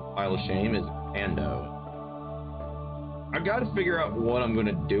will be in a pile of shame is Pando. I've got to figure out what I'm going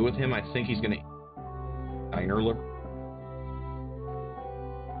to do with him. I think he's going to diner look.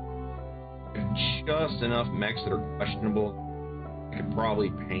 Just enough mechs that are questionable. I could probably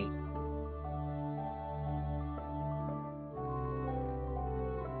paint.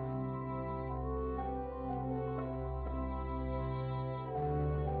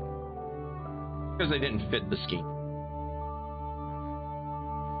 Because they didn't fit the scheme.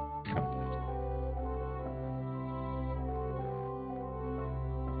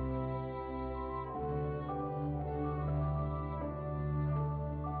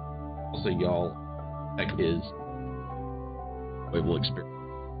 Also, y'all, heck is enjoyable experience.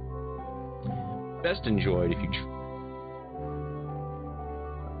 Best enjoyed if you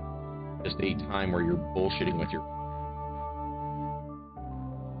just a time where you're bullshitting with your.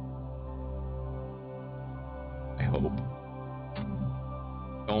 I hope.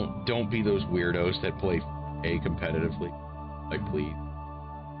 Don't be those weirdos that play A competitively. Like, please.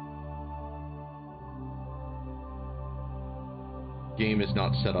 Game is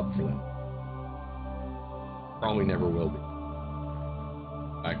not set up for that. Probably never will be.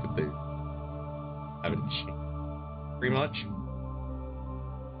 The fact that they haven't changed pretty much.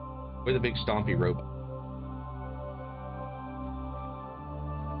 With a big stompy robot.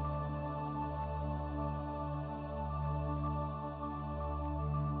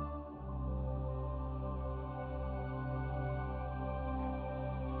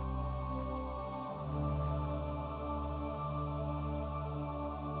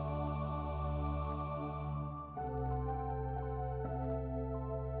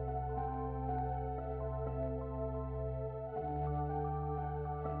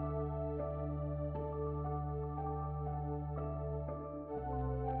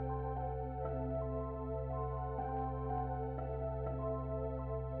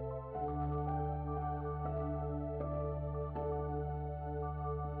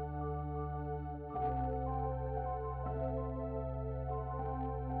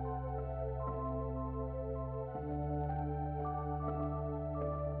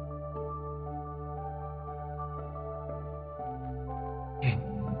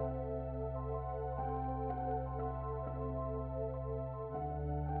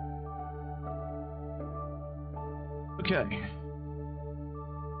 Okay.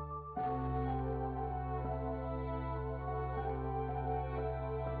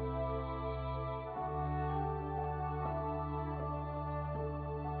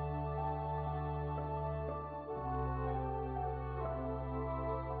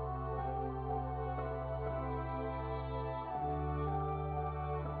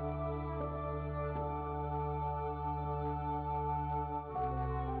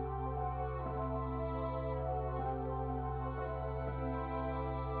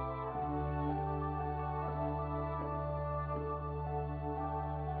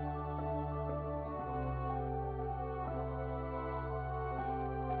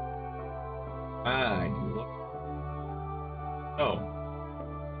 I look. Oh.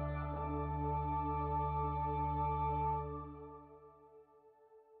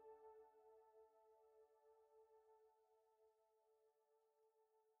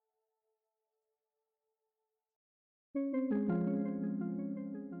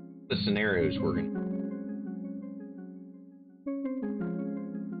 The scenarios we're going to.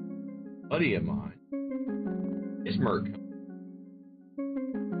 Buddy of mine is Merc.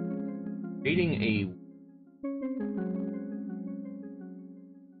 Creating a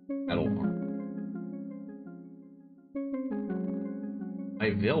metal arm. My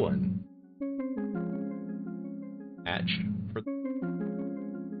villain match for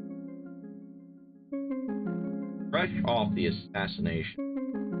fresh off the assassination.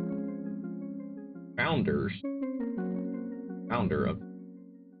 Founder of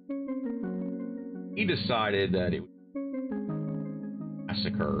he decided that it would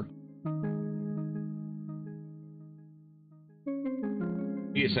massacre.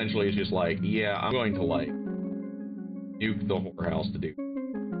 He essentially is just like, yeah, I'm going to like nuke the whorehouse to do.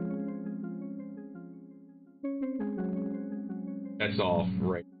 That's off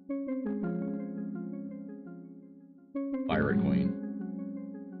right. Pirate Queen.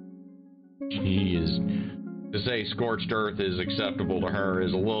 She is to say scorched earth is acceptable to her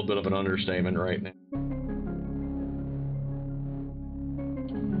is a little bit of an understatement right now.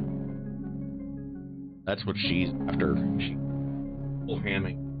 That's what she's after. She's full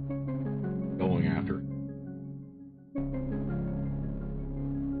hamming, going after it.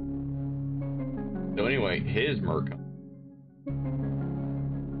 So anyway, his Merca.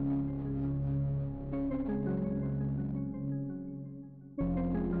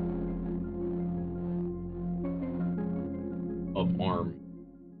 Of arm.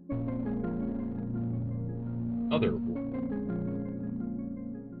 Other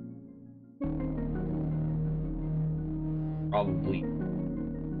probably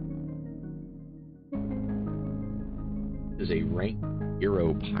is a rank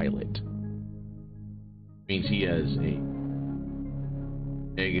hero pilot. Means he has a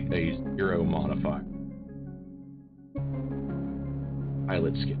zero modifier.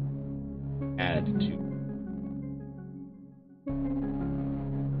 Pilot skill. Add to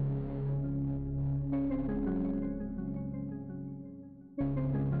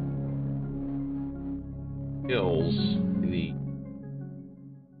skills. The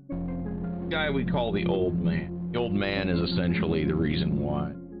guy we call the old man. The old man is essentially the reason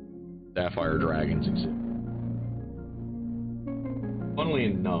why Sapphire Dragons exist. Funnily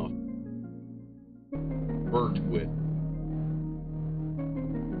enough, worked with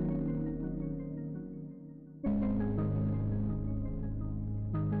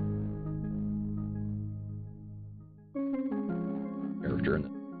character in the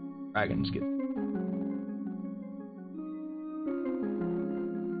Dragons get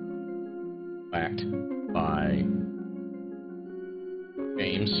backed by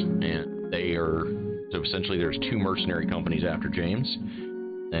James, and they are so essentially there's two mercenary companies after James,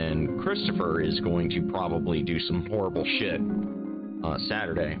 and Christopher is going to probably do some horrible shit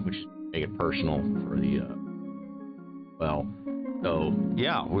Saturday, which make it personal for the well. So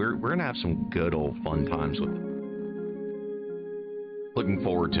yeah, we're gonna have some good old fun times with it. Looking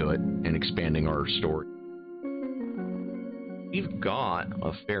forward to it and expanding our story. We've got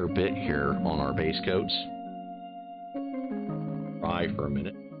a fair bit here on our base coats. Try for a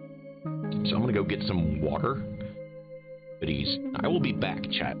minute. So I'm gonna go get some water. Goodies. I will be back,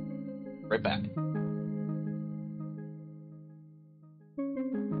 chat. Right back.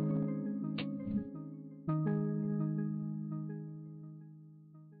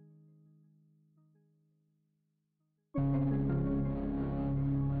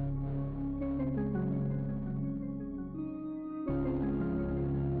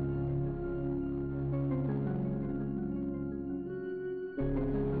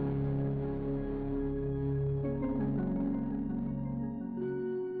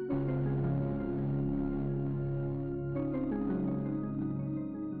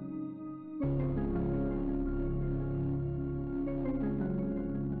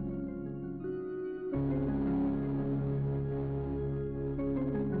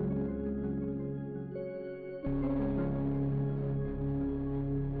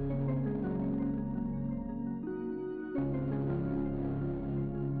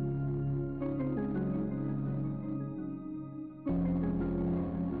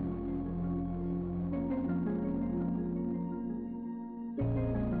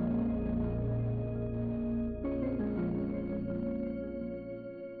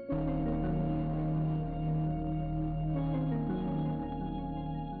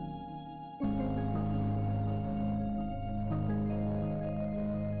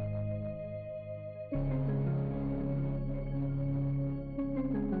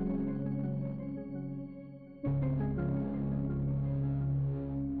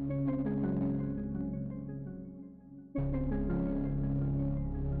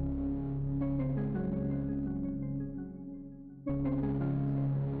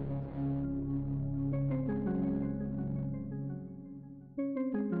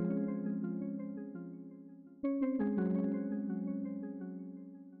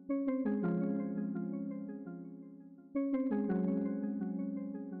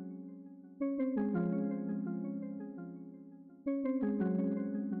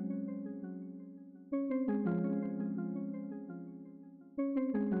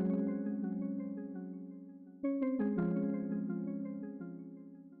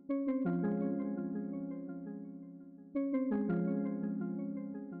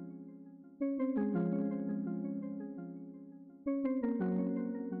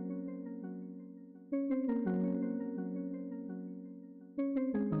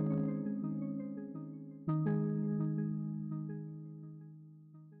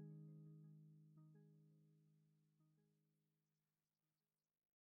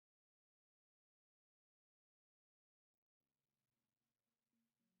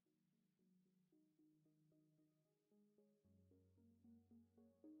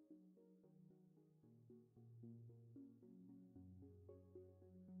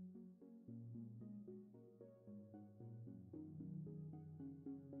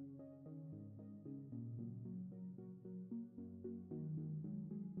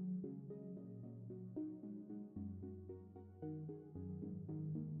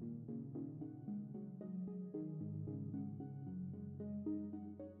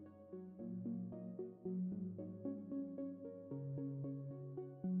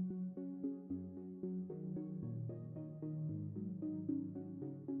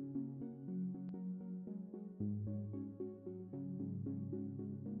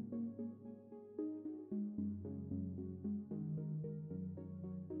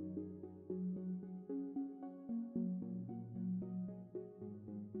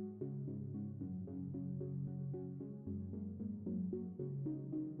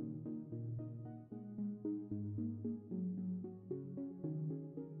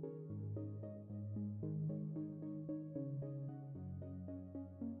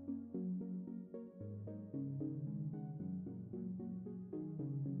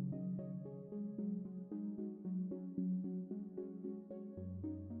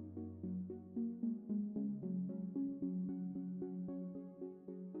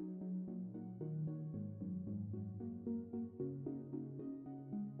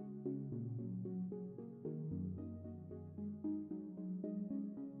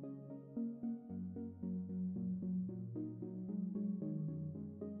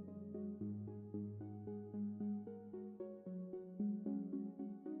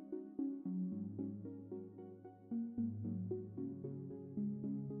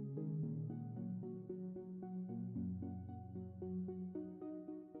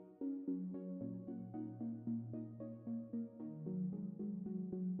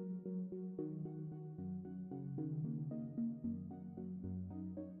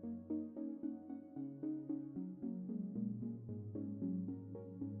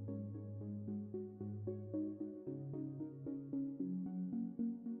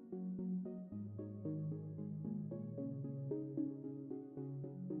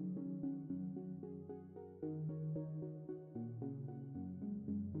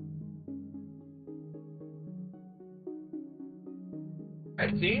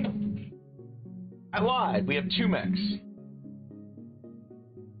 Alright, team. I lied. We have 2 mechs.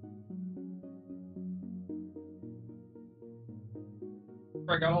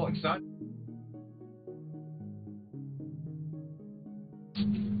 I got all excited.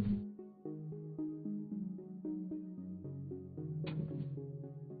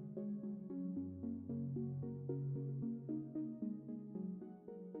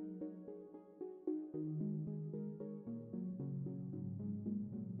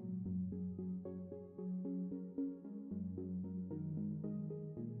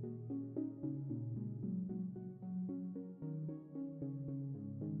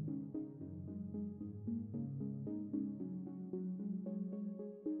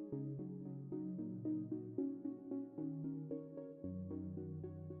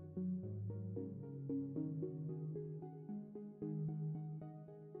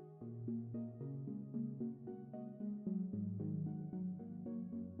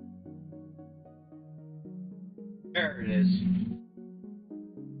 There it is.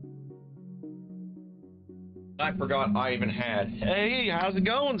 I forgot I even had. Hey, how's it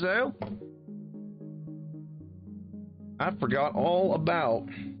going, Zoe? I forgot all about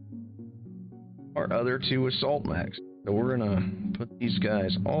our other 2 assault mechs. So we're gonna put these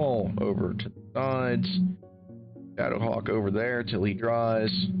guys all over to the sides. Shadowhawk over there till he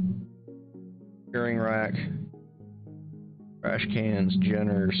dries. Curing rack. Trash cans,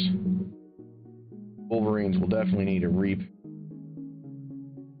 Jenners. Wolverines will definitely need a reap.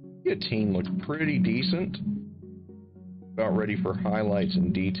 Guillotine looks pretty decent. About ready for highlights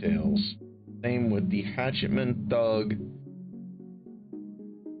and details. Same with the Hatchetman, Thug,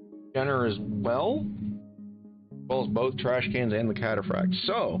 Jenner as well as both trash cans and the cataphract.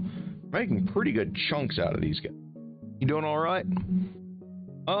 So, making pretty good chunks out of these guys. You doing all right?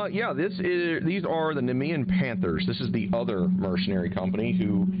 Yeah, these are the Nemean Panthers. This is the other mercenary company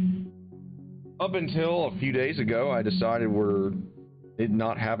who, up until a few days ago, I decided did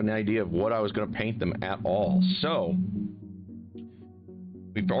not have an idea of what I was going to paint them at all. So,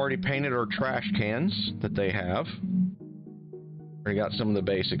 we've already painted our trash cans that they have. Already got some of the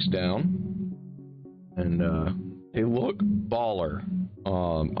basics down. And they look baller.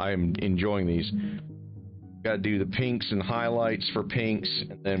 I'm enjoying these. Got to do the pinks and highlights for pinks,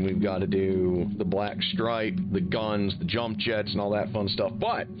 and then we've got to do the black stripe, the guns, the jump jets, and all that fun stuff.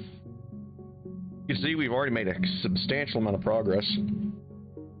 But you can see we've already made a substantial amount of progress.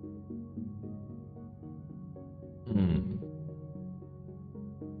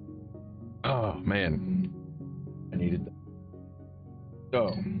 Oh, man. I needed that.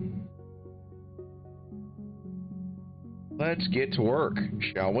 So, let's get to work,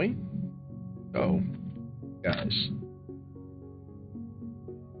 shall we? So, guys.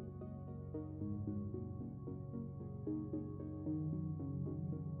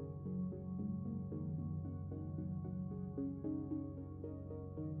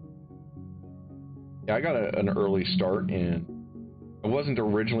 Yeah, I got an early start, and I wasn't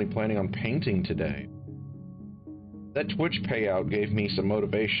originally planning on painting today. That Twitch payout gave me some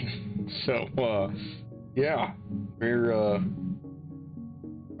motivation. So, yeah,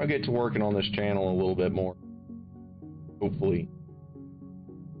 I'll get to working on this channel a little bit more. Hopefully,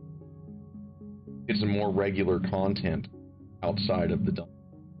 get some more regular content outside of the dump.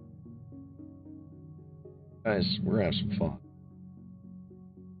 Guys, we're gonna have some fun.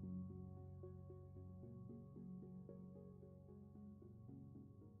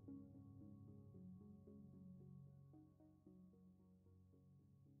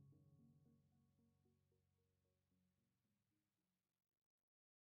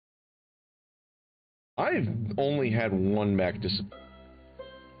 I've only had one mech disappoint,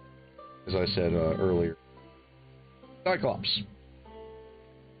 as I said earlier. Cyclops.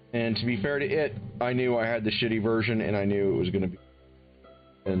 And to be fair to it, I knew I had the shitty version, and I knew it was going to be...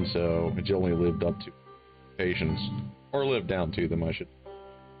 And so, it only lived up to expectations. Or lived down to them, I should.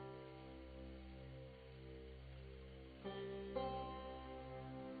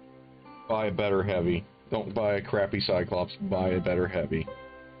 Buy a better heavy. Don't buy a crappy Cyclops, buy a better heavy.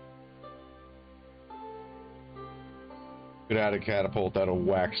 Could add a catapult that'll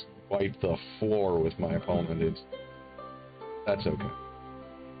wipe the floor with my opponent. That's okay.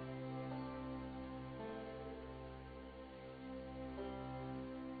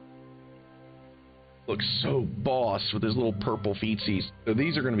 Looks so boss with his little purple feetsies. So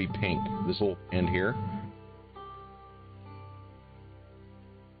these are going to be pink, this little end here.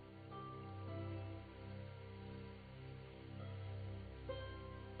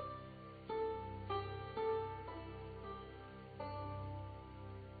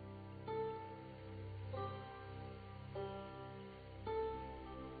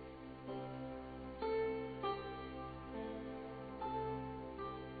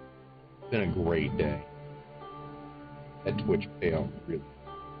 Been a great day at Twitch payout, really.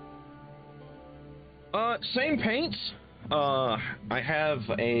 Same paints. I have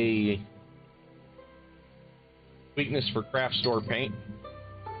a weakness for craft store paint.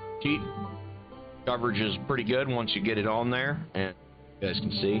 Cheap. Coverage is pretty good once you get it on there, and you guys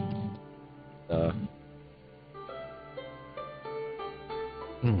can see.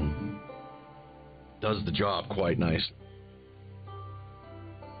 Does the job quite nice.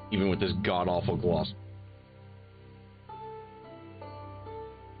 Even with this god-awful gloss.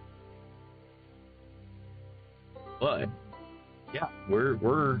 But yeah,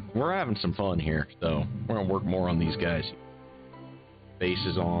 we're having some fun here, so we're gonna work more on these guys.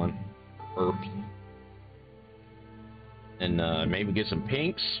 Bases on, perps, and maybe get some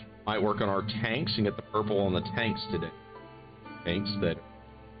pinks. Might work on our tanks and get the purple on the tanks today. Tanks that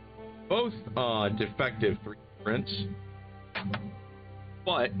both defective 3 prints.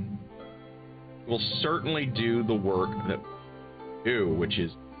 But we'll certainly do the work that we do, which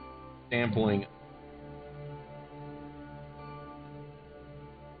is sampling.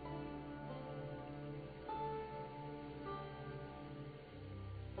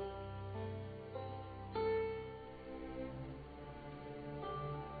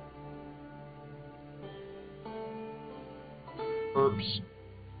 Herbs.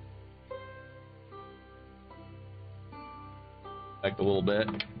 Back a little bit.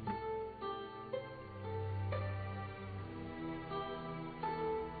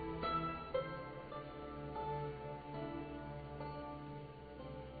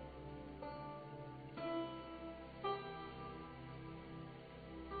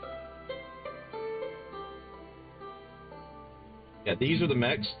 Yeah, these are the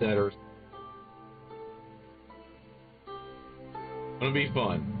mechs that are gonna be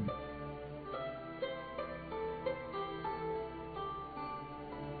fun.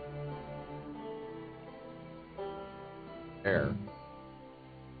 There.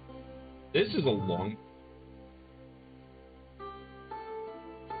 This is a long...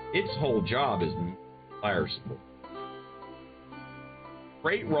 Its whole job is fire support.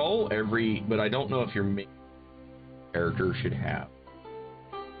 Great roll but I don't know if your main character should have.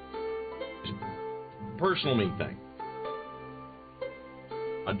 Just personal me thing.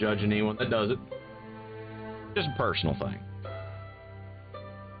 Not judging anyone that does it. Just a personal thing.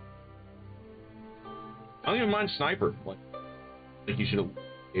 I don't even mind sniper. Like you should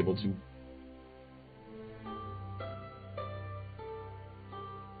be able to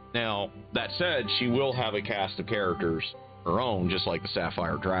Now, that said, she will have a cast of characters of her own, just like the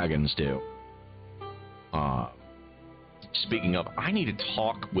Sapphire Dragons do. Speaking of, I need to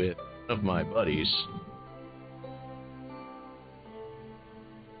talk with one of my buddies.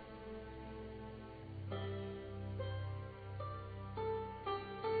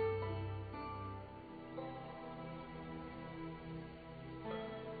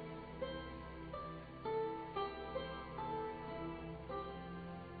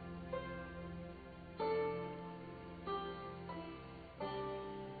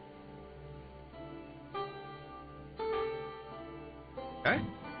 Okay,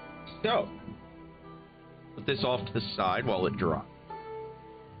 so put this off to the side while it dries.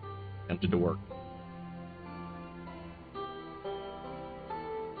 Tempted to work.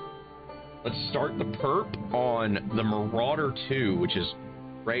 Let's start the perp on the Marauder 2, which is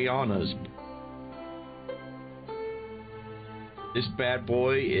Rayana's. This bad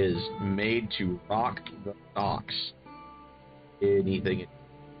boy is made to rock the docks. Anything.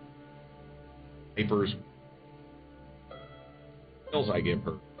 Papers. Skills I give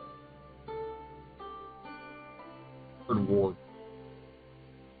her. Third ward.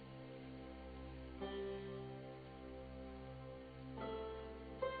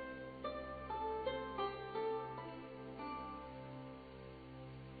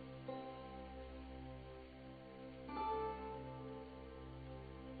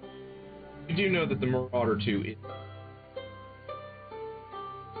 You do know that the Marauder 2 is...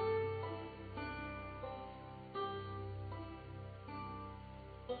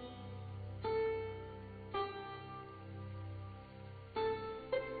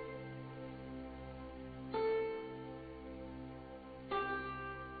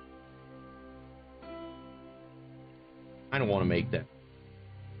 I don't want to make that.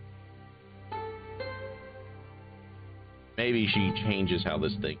 Maybe she changes how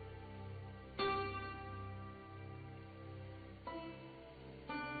this thing...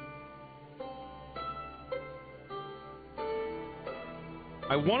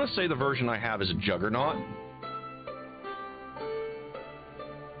 I want to say the version I have is a Juggernaut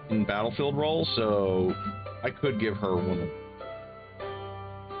in Battlefield role, so I could give her one of them.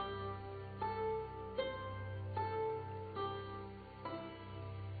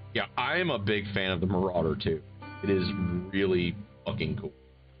 Yeah, I am a big fan of the Marauder too. It is really fucking cool.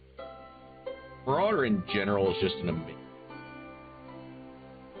 Marauder in general is just an amazing.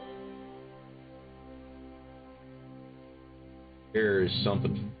 There is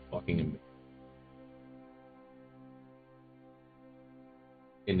something fucking amazing.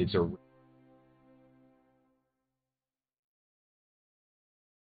 And it's a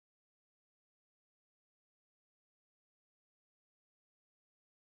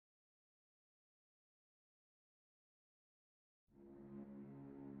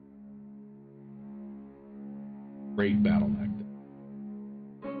great battle mech.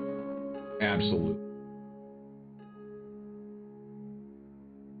 Absolutely.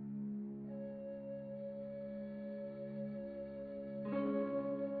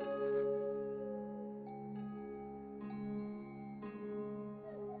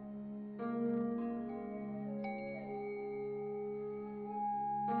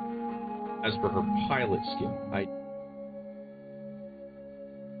 As for her pilot skill, right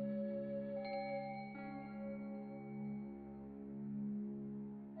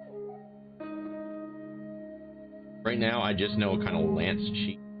now I just know what kind of lance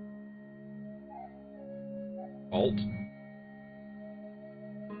she alt.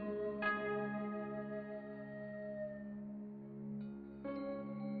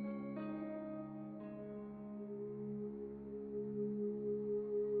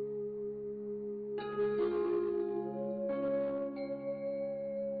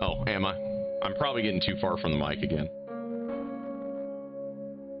 Oh, am I? I'm probably getting too far from the mic again.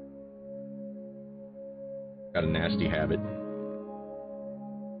 Got a nasty habit.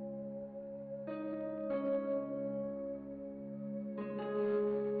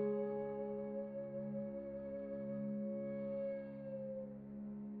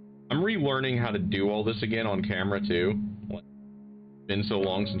 I'm relearning how to do all this again on camera too. It's been so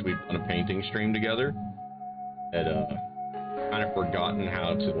long since we've done a painting stream together that kind of forgotten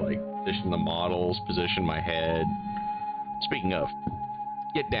how to like position the models, position my head. Speaking of,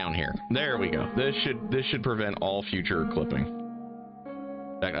 get down here. There we go. This should prevent all future clipping.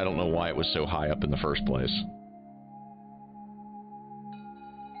 In fact, I don't know why it was so high up in the first place.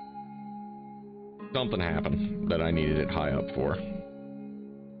 Something happened that I needed it high up for.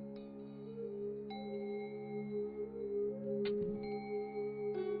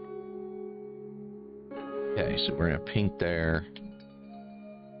 Okay, so we're gonna paint there.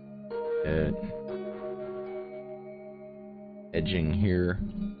 Edging here.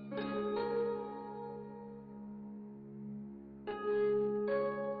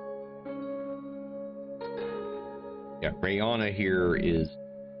 Yeah, Rayana here is...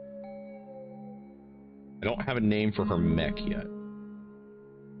 I don't have a name for her mech yet.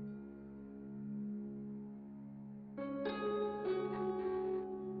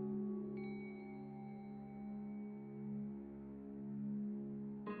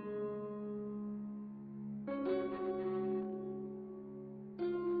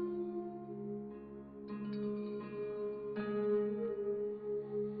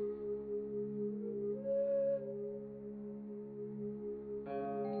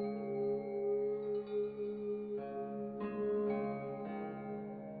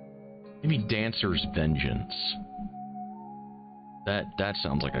 Maybe Dancer's Vengeance. That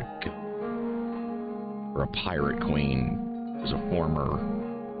sounds like a good... Or a pirate queen who's a former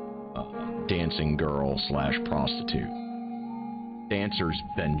dancing girl / prostitute. Dancer's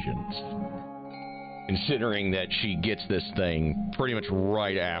Vengeance. Considering that she gets this thing pretty much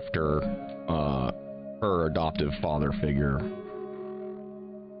right after her adoptive father figure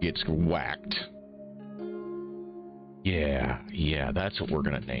gets whacked. Yeah, that's what we're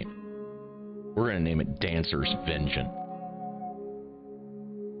gonna name it. We're gonna name it Dancer's Vengeance.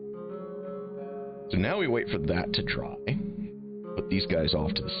 So now we wait for that to dry. Put these guys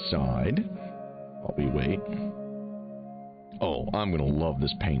off to the side while we wait. Oh, I'm gonna love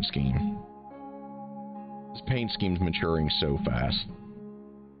this paint scheme. This paint scheme's maturing so fast.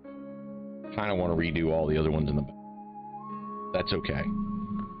 Kinda want to redo all the other ones in the back. That's okay.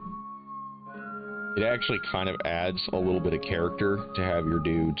 It actually kind of adds a little bit of character to have your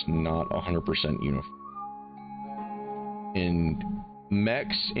dudes not 100% uniform. And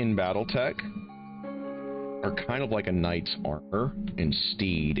mechs in Battletech are kind of like a knight's armor and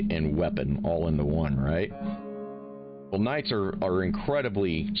steed and weapon all into one, right? Well, knights are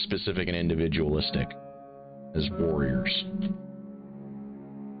incredibly specific and individualistic as warriors.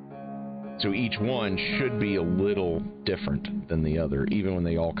 So each one should be a little different than the other, even when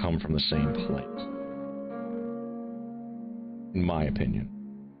they all come from the same place. In my opinion.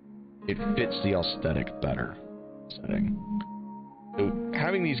 It fits the aesthetic better setting. So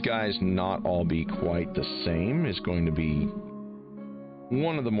having these guys not all be quite the same is going to be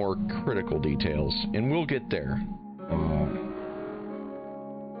one of the more critical details, and we'll get there.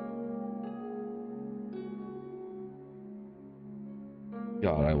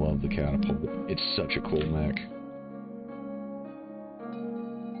 God, I love the catapult. It's such a cool mech.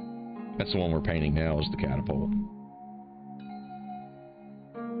 That's the one we're painting now, is the catapult.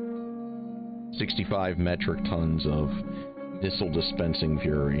 65 metric tons of missile dispensing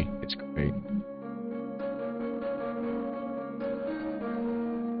fury. It's great.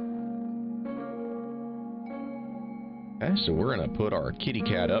 Okay, so we're gonna put our kitty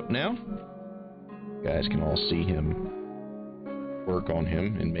cat up now. You guys can all see him. Work on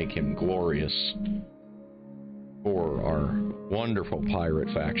him and make him glorious for our wonderful pirate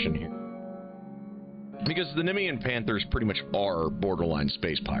faction here. Because the Nemean Panthers pretty much are borderline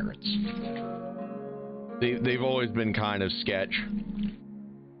space pirates. They've always been kind of sketch,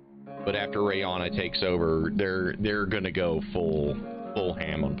 but after Rayana takes over, they're gonna go full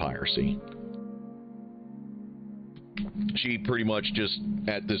ham on piracy. She pretty much just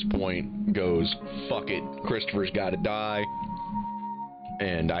at this point goes, fuck it, Christopher's gotta die,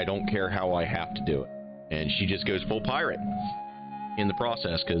 and I don't care how I have to do it. And she just goes full pirate in the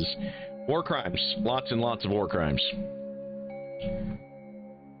process, because war crimes, lots and lots of war crimes.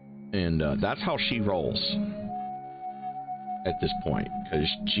 And that's how she rolls at this point, because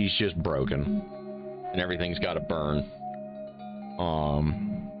she's just broken and everything's got to burn.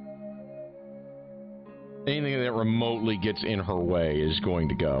 Anything that remotely gets in her way is going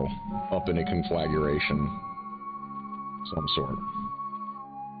to go up in a conflagration of some sort.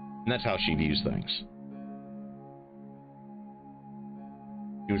 And that's how she views things.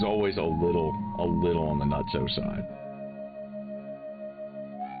 She was always a little on the nutso side.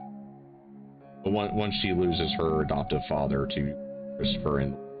 But once she loses her adoptive father to Christopher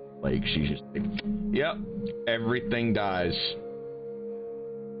in the lake, she's just like, yep, everything dies.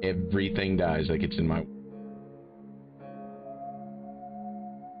 Everything dies that gets in my way.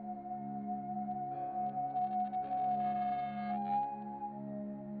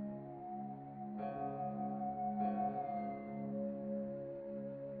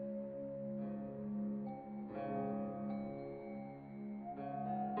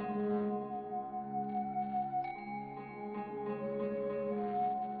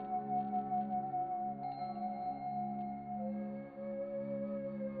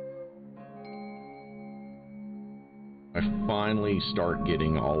 I finally start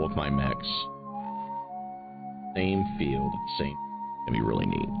getting all of my mechs. Same field, same. Gonna be really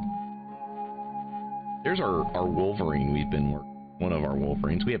neat. There's our Wolverine we've been working. One of our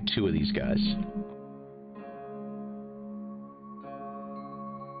Wolverines. We have two of these guys.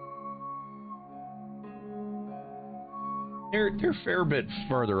 They're a fair bit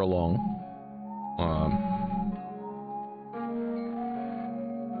further along.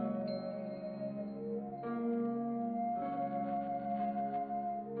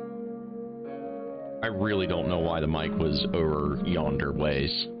 I really don't know why the mic was over yonder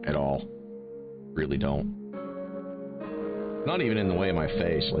ways at all. Really don't. Not even in the way of my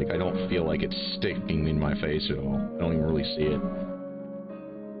face. Like, I don't feel like it's sticking in my face at all. I don't even really see it.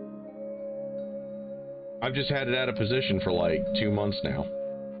 I've just had it out of position for like 2 months now.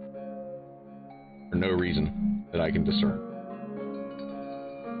 For no reason that I can discern.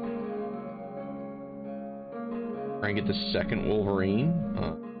 Try and get the second Wolverine.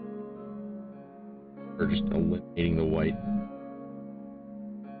 Or just eliminating the white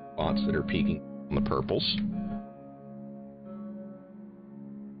spots that are peeking on the purples.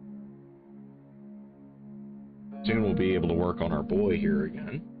 Soon we'll be able to work on our boy here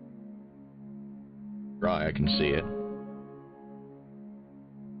again. Dry, I can see it.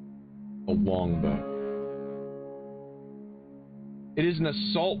 A longbow. It is an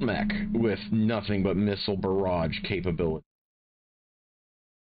assault mech with nothing but missile barrage capability.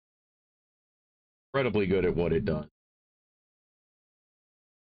 Incredibly good at what it does.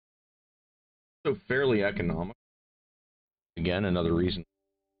 So fairly economical. Again, another reason.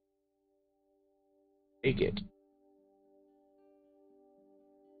 Take it.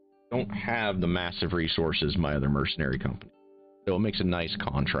 Don't have the massive resources my other mercenary company. So it makes a nice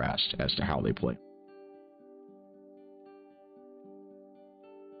contrast as to how they play.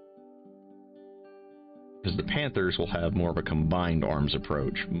 Because the Panthers will have more of a combined arms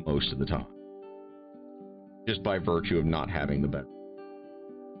approach most of the time. Just by virtue of not having the better.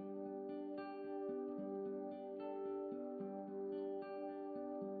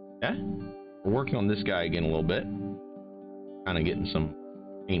 Yeah, we're working on this guy again a little bit. Kind of getting some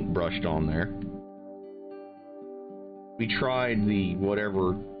paint brushed on there. We tried the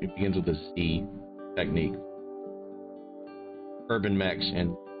whatever, it begins with a Z technique. Urban mechs,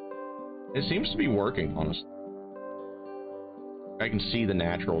 and it seems to be working, honestly. I can see the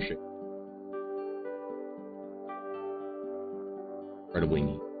natural shape. Incredibly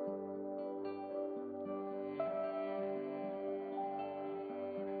neat.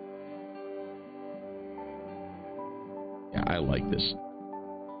 Yeah, I like this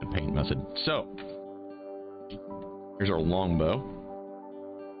paint method. So, here's our longbow.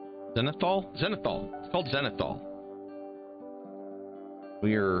 Zenithal? Zenithal. It's called Zenithal.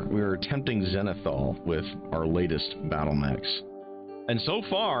 We are attempting Zenithal with our latest battle mechs. And so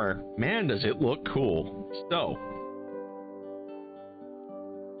far, man, does it look cool. So,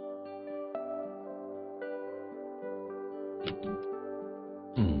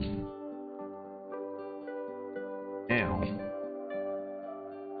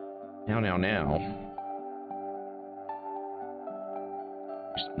 Now.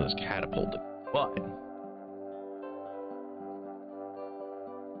 Those catapulted. But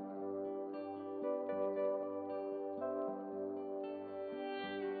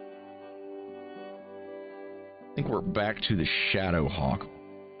I think we're back to the Shadow Hawk.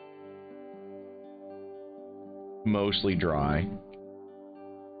 Mostly dry.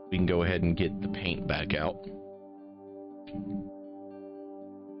 We can go ahead and get the paint back out.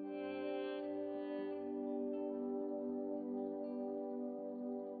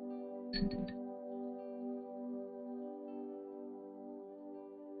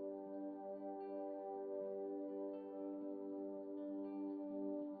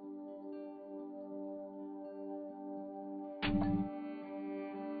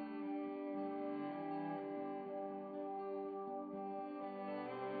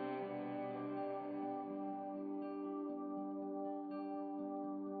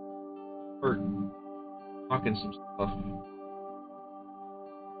 We're talking some stuff.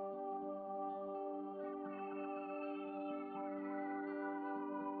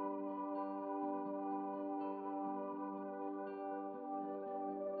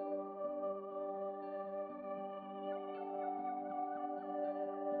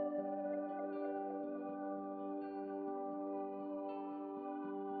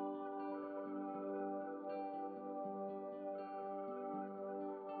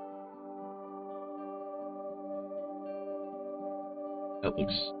 That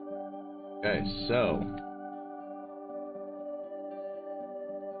looks... Okay, so...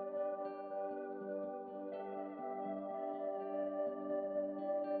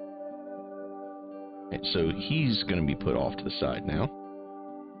 Okay, so he's going to be put off to the side now.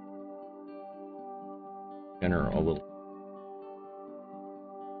 Enter a little.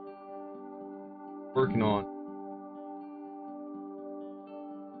 Working on.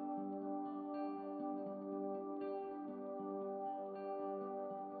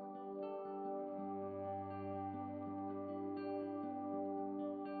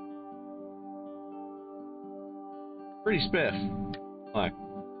 Pretty spiff. Like.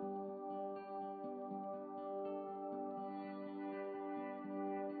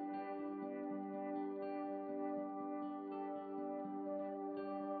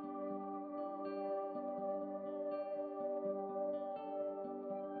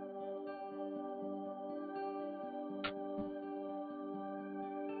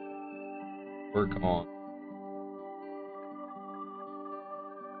 Work on.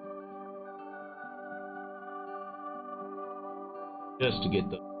 Just to get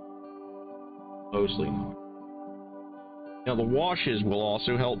the mostly knocked. Now the washes will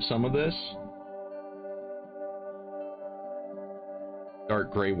also help some of this.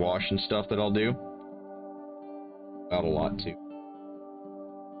 Dark gray wash and stuff that I'll do. About a lot too.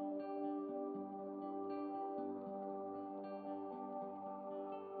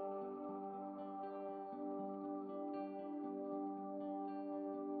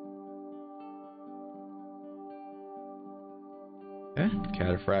 Okay,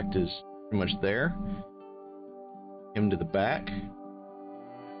 cataphract is pretty much there. Him to the back.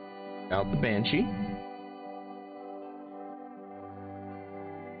 Out the banshee.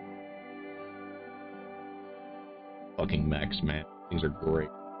 Fucking mechs, man. Things are great.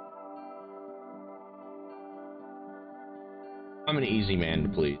 I'm an easy man to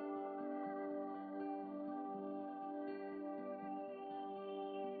please.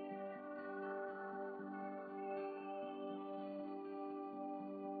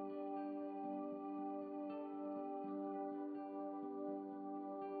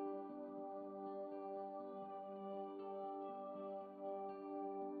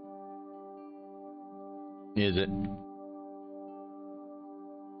 Is it?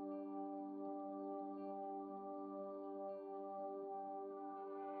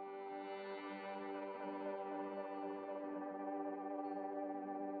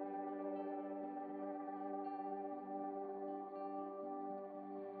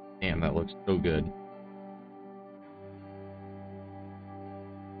 Damn, that looks so good.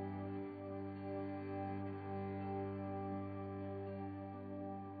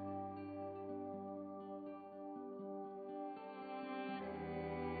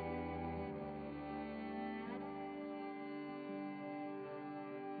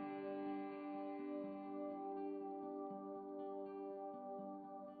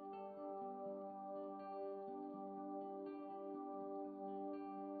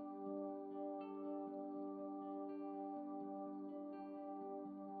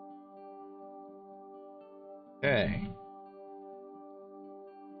 Okay.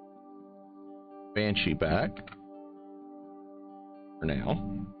 Banshee back. For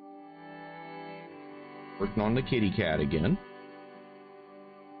now. Working on the kitty cat again.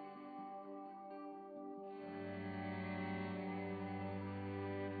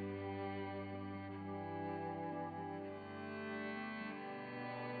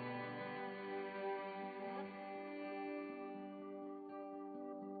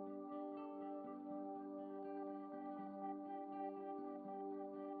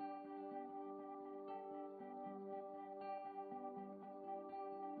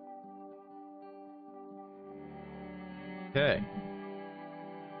 Okay.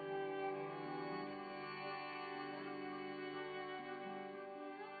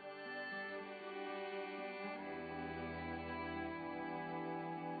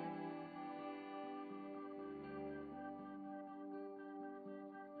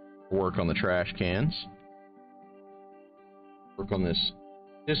 Work on the trash cans. Work on this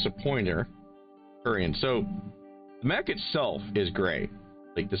disappointer. Centurion. So, the mech itself is great.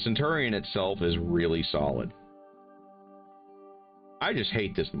 Like, the Centurion itself is really solid. I just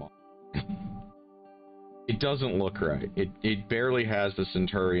hate this mod. It doesn't look right. It barely has the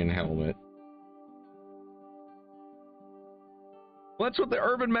Centurion helmet. Well, that's what the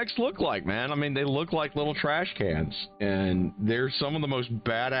urban mechs look like, man. I mean, they look like little trash cans. And they're some of the most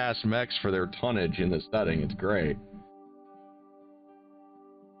badass mechs for their tonnage in this setting. It's great.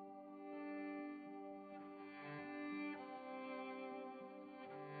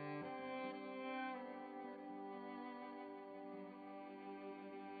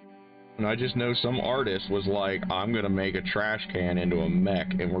 And I just know some artist was like, I'm going to make a trash can into a mech,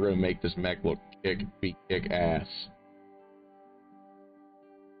 and we're going to make this mech look kick ass.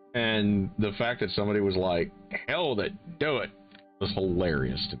 And the fact that somebody was like, hell that do it, was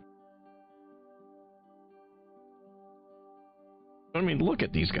hilarious to me. I mean, look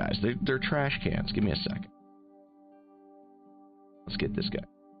at these guys. They're trash cans. Give me a second. Let's get this guy.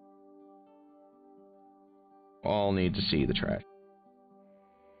 All need to see the trash.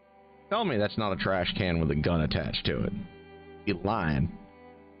 Tell me that's not a trash can with a gun attached to it. You're lying.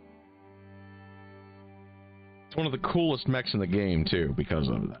 It's one of the coolest mechs in the game, too, because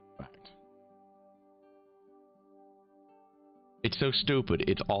of that fact. It's so stupid.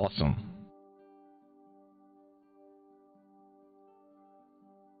 It's awesome.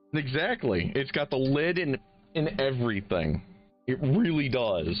 Exactly. It's got the lid in everything. It really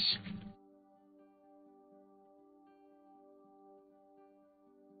does.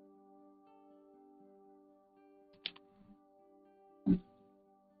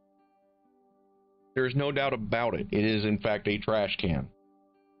 There's no doubt about it. It is, in fact, a trash can.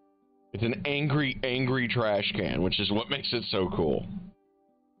 It's an angry, angry trash can, which is what makes it so cool.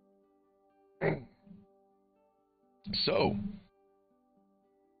 So,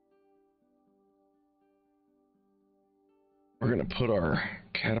 we're going to put our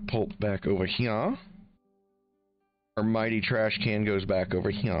catapult back over here. Our mighty trash can goes back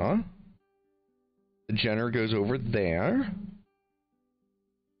over here. The generator goes over there.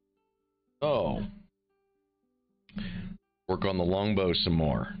 Oh. Work on the longbow some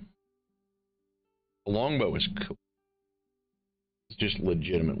more. The longbow is cool. It's just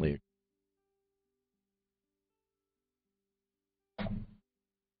legitimately.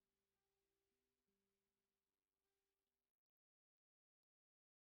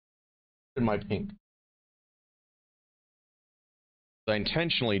 In my pink. I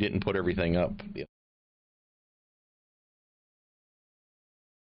intentionally didn't put everything up.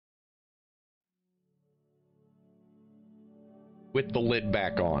 With the lid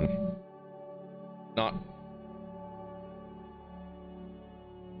back on. Not.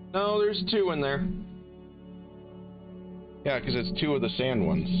 No, there's two in there. Yeah, because it's two of the sand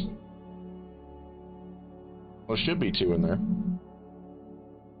ones. Well, should be two in there.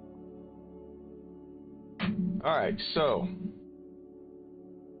 Alright, so.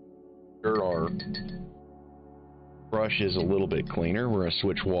 Here our brush is a little bit cleaner. We're going to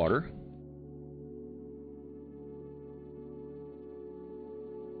switch water.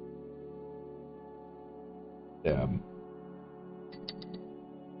 Dab.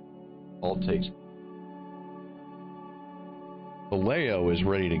 All it takes. Vallejo is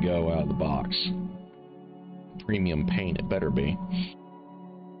ready to go out of the box. Premium paint, it better be.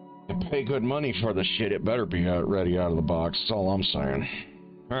 You pay good money for the shit, it better be ready out of the box. That's all I'm saying.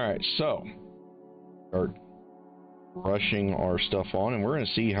 Alright, so. Start brushing our stuff on, and we're going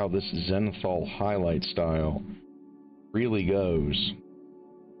to see how this Zenithal highlight style really goes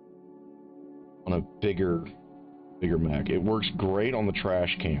on a bigger mech. It works great on the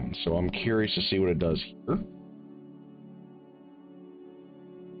trash can, so I'm curious to see what it does here.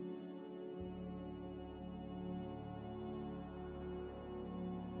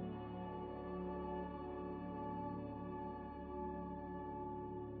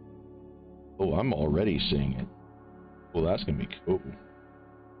 Oh, I'm already seeing it. Well, that's gonna be cool.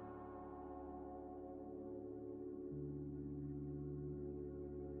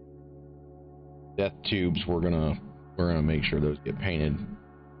 Death tubes, we're gonna make sure those get painted.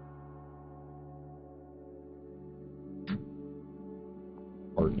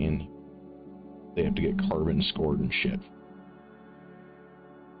 Art in. They have to get carbon scored and shit.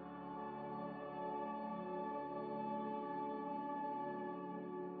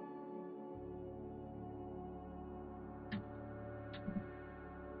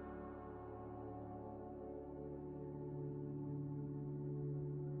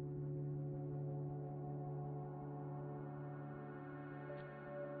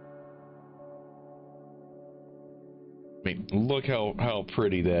 I mean, look how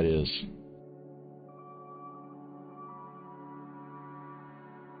pretty that is.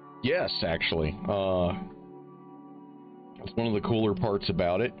 Yes, actually. It's one of the cooler parts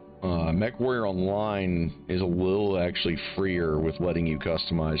about it. MechWarrior Online is a little actually freer with letting you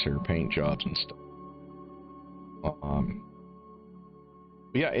customize your paint jobs and stuff.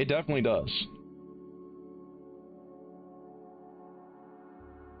 Yeah, it definitely does.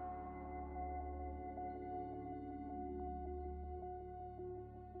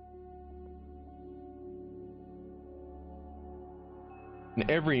 And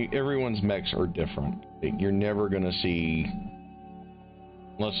everyone's mechs are different. You're never gonna see,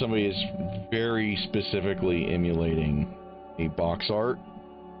 unless somebody is very specifically emulating a box art,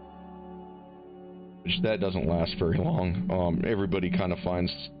 which that doesn't last very long. Everybody kind of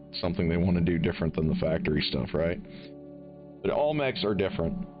finds something they want to do different than the factory stuff, right? But all mechs are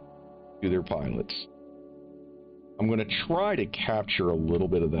different to their pilots. I'm going to try to capture a little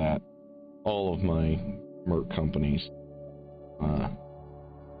bit of that. All of my merc companies.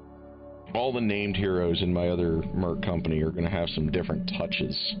 All the named heroes in my other merc company are going to have some different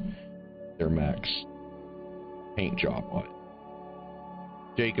touches. Their mechs. Paint job wise.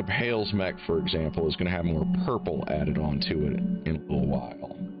 Jacob Hale's mech, for example, is going to have more purple added onto it in a little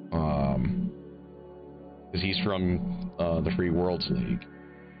while. Because he's from the Free Worlds League.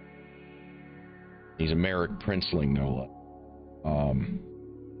 He's a Merrick Princeling, no less.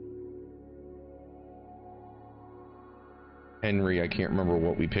 Henry, I can't remember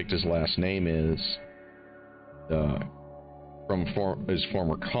what we picked his last name is. From his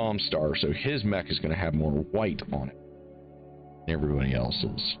former Comstar, so his mech is going to have more white on it than everybody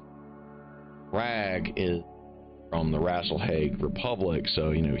else's. Rag is from the Rasselhag Republic,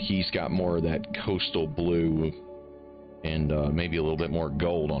 so you know he's got more of that coastal blue and maybe a little bit more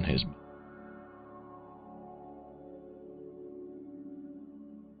gold on his.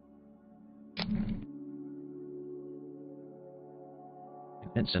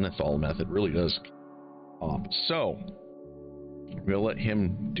 And Zenithal method really does pop. So we'll let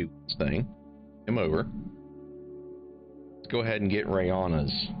him do his thing. Him over. Let's go ahead and get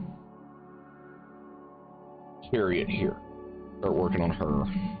Rayana's chariot here. Start working on her.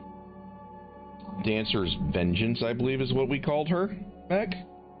 Dancer's Vengeance, I believe, is what we called her mech.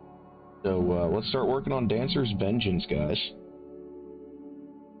 So let's start working on Dancer's Vengeance, guys.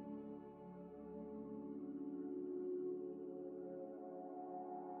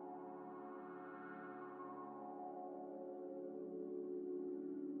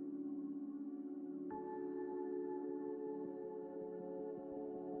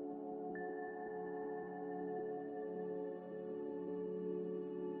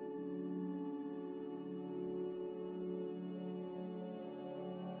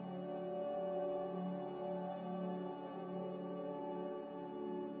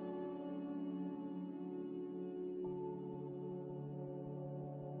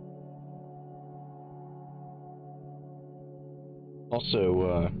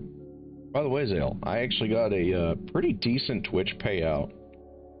 Also, by the way, Zale, I actually got a pretty decent Twitch payout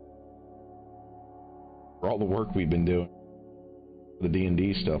for all the work we've been doing. The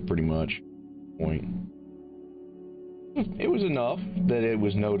D&D stuff, pretty much. It was enough that it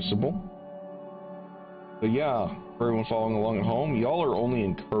was noticeable. But yeah, for everyone following along at home, y'all are only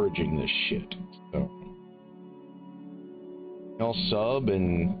encouraging this shit. So, y'all sub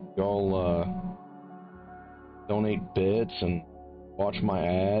and y'all donate bits and watch my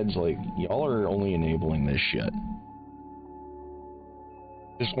ads, like, y'all are only enabling this shit.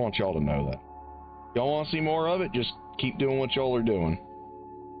 Just want y'all to know that. Y'all want to see more of it? Just keep doing what y'all are doing.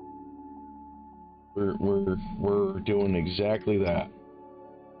 We're doing exactly that.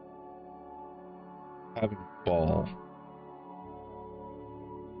 Having a ball.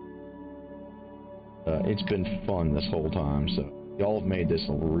 It's been fun this whole time, so y'all have made this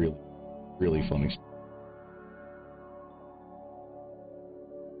a really, really fun experience.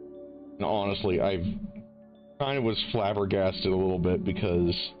 And honestly, I've kind of was flabbergasted a little bit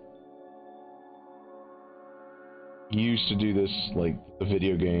because you used to do this, like, the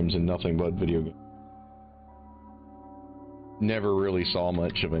video games and nothing but video games. Never really saw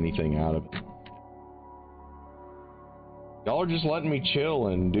much of anything out of it. Y'all are just letting me chill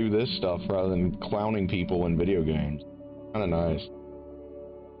and do this stuff rather than clowning people in video games. Kinda nice.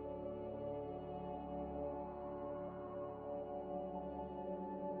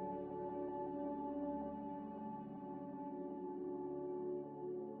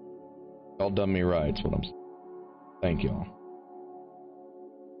 Y'all done me right, is what I'm saying. Thank y'all.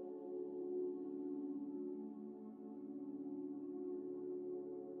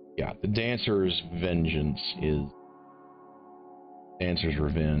 Yeah, the Dancer's Vengeance is... Dancer's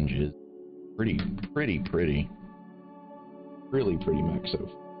Revenge is pretty. Really pretty mech so far.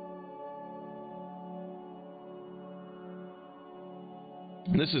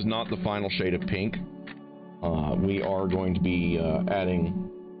 This is not the final shade of pink. We are going to be adding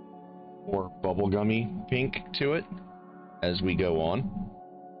more bubblegummy pink to it as we go on.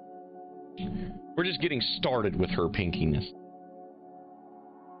 We're just getting started with her pinkiness.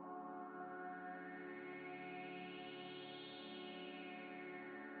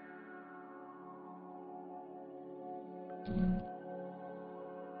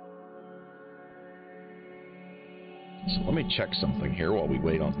 So let me check something here while we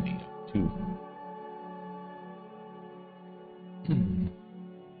wait on the two.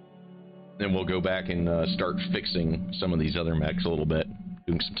 Then we'll go back and start fixing some of these other mechs a little bit.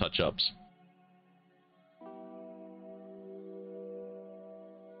 doing some touch-ups.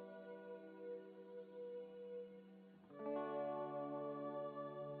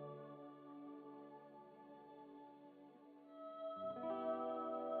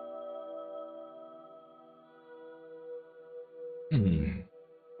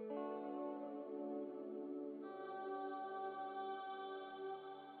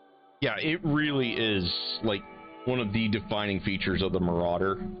 Yeah, it really is like one of the defining features of the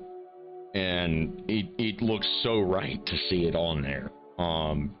Marauder, and it looks so right to see it on there.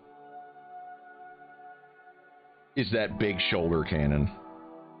 Is that big shoulder cannon.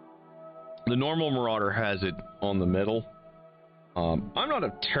 The normal Marauder has it on the middle. I'm not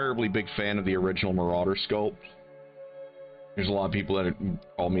a terribly big fan of the original Marauder sculpt. There's a lot of people that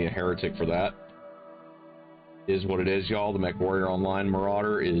call me a heretic for that. Is what it is, y'all. The MechWarrior Online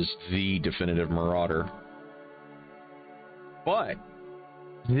Marauder is the definitive Marauder. But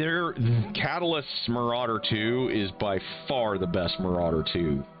their Catalyst's Marauder 2 is by far the best Marauder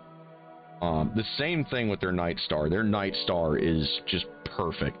 2. The same thing with their Night Star. Their Night Star is just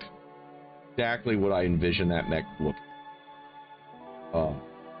perfect. Exactly what I envision that mech look.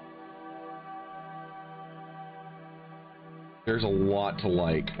 There's a lot to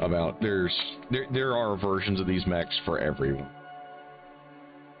like about. There are versions of these mechs for everyone.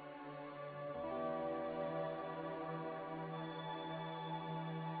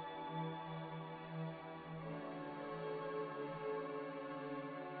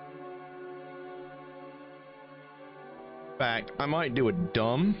 In fact, I might do a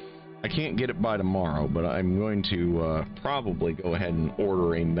dumb. I can't get it by tomorrow, but I'm going to probably go ahead and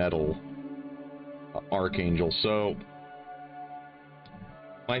order a metal Archangel. So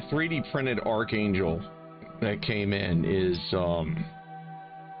my 3D printed Archangel that came in is,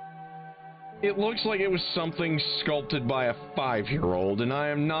 it looks like it was something sculpted by a 5-year-old, and I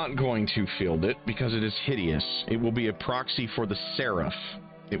am not going to field it because it is hideous. It will be a proxy for the Seraph.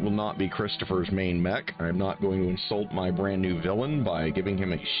 It will not be Christopher's main mech. I'm not going to insult my brand new villain by giving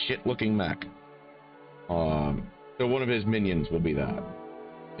him a shit-looking mech. So one of his minions will be that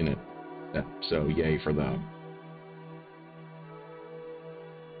in it. Yeah, so yay for that.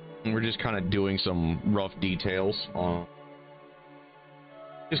 And we're just kind of doing some rough details on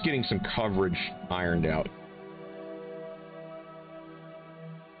just getting some coverage ironed out.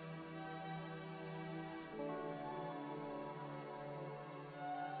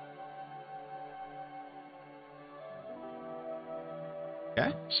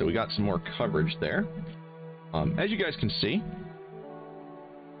 Okay, so we got some more coverage there. As you guys can see,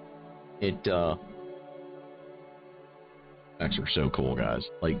 mechs are so cool, guys.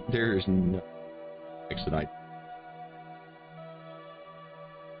 Like, there's no mechs that I...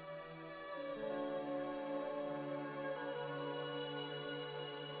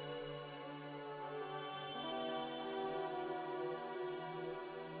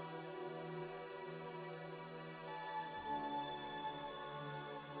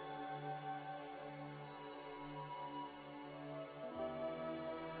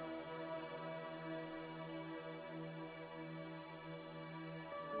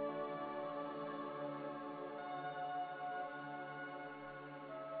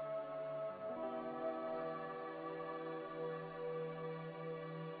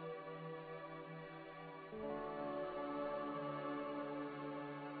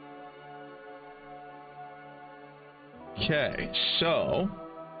 Okay, so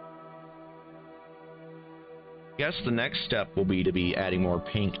I guess the next step will be to be adding more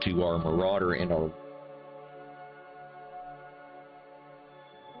pink to our Marauder and our...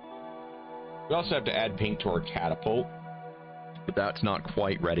 We also have to add pink to our Catapult, but that's not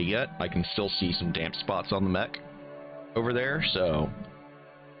quite ready yet. I can still see some damp spots on the mech over there, so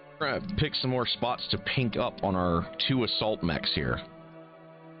we're gonna pick some more spots to pink up on our 2 assault mechs here.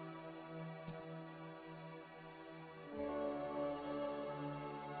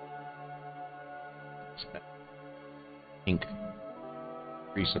 Pink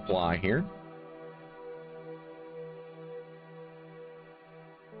resupply here.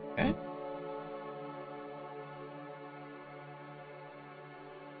 Okay.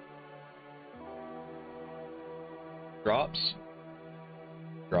 Drops.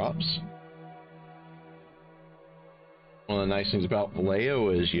 Drops. One of the nice things about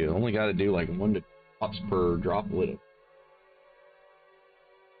Vallejo is you only got to do like 1 to 2 drops per droplet.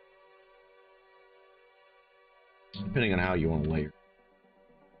 Depending on how you want to layer.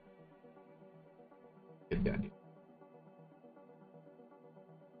 Get that.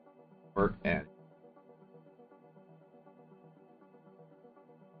 Or add.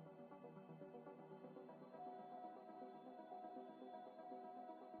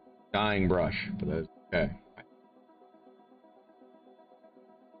 dyeing brush, but that's okay.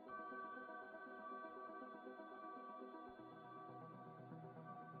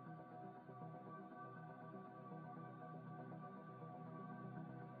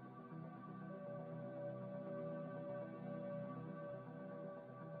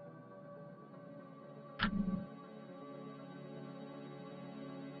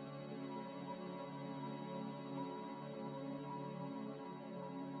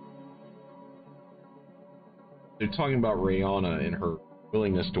 They're talking about Rihanna and her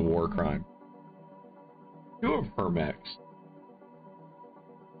willingness to war crime. 2 of her mechs.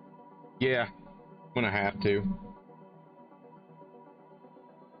 Yeah, I'm gonna have to.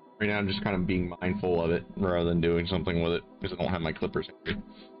 Right now I'm just kind of being mindful of it rather than doing something with it because I don't have my clippers here.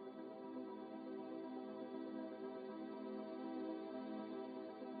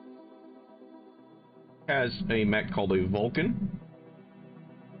 Has a mech called a Vulcan.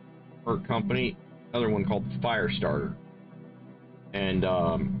 Her company, another one called the Firestarter. And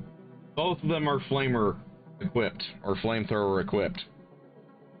both of them are flamer equipped or flamethrower equipped.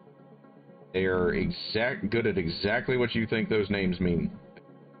 They are good at exactly what you think those names mean.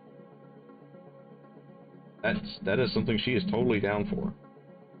 That is something she is totally down for.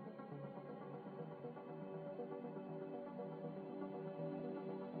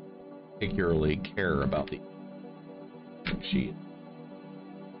 Particularly care about the she.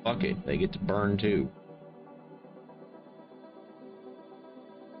 Fuck it, they get to burn too.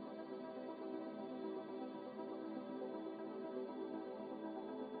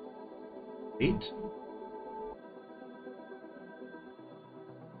 Eight.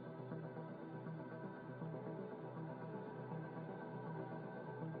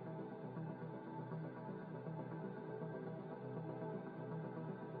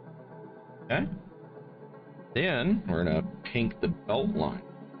 Okay. Then we're gonna pink the belt line.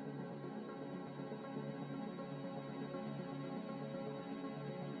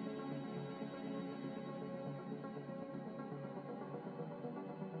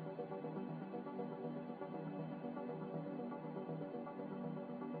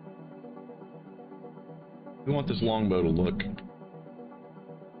 We want this longbow to look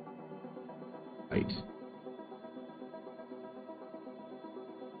right.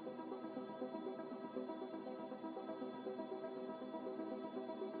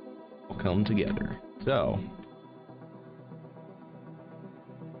 All come together. So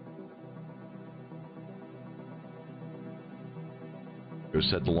go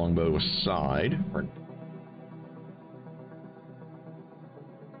set the longbow aside.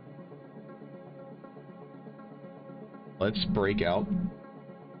 Let's break out.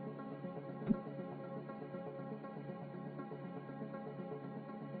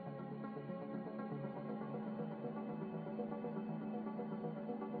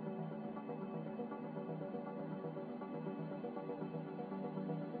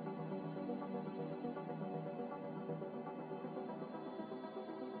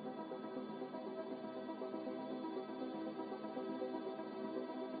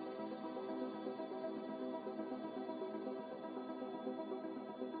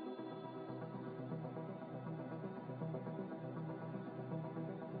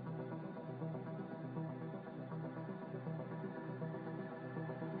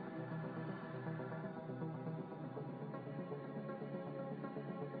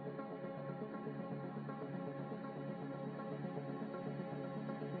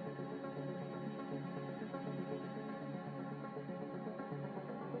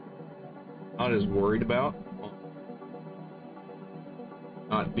 Not as worried about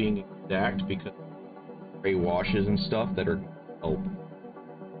not being exact because of gray washes and stuff that are help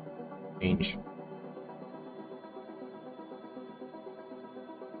change.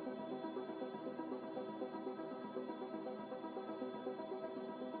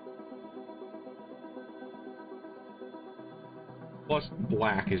 Plus,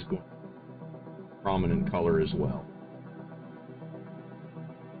 black is going to be a prominent color as well.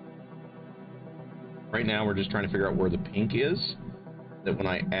 Right now, we're just trying to figure out where the pink is, that when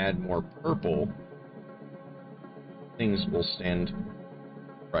I add more purple, things will stand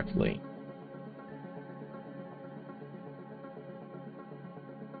correctly.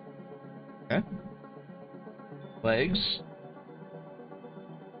 Okay. Legs.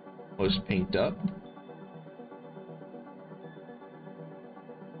 Most pinked up.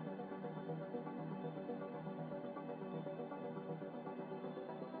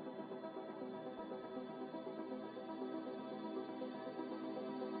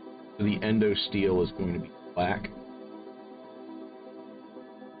 So the endo steel is going to be black.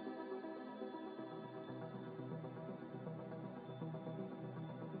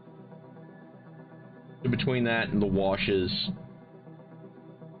 between that and the washes,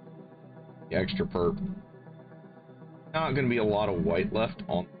 the extra perp, not going to be a lot of white left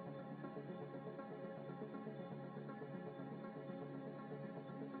on.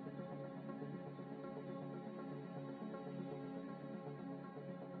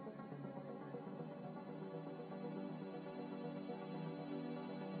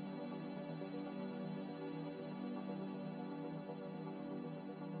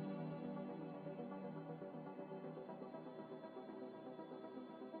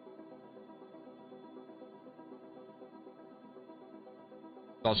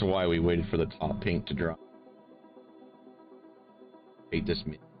 That's also why we waited for the top pink to drop. Hate this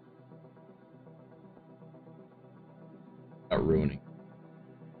without ruining.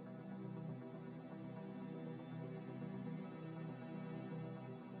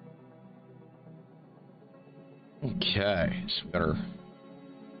 Okay, so we got our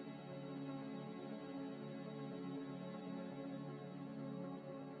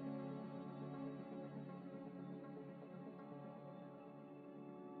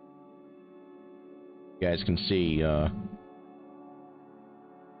you guys can see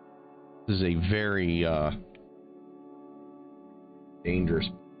this is a very dangerous.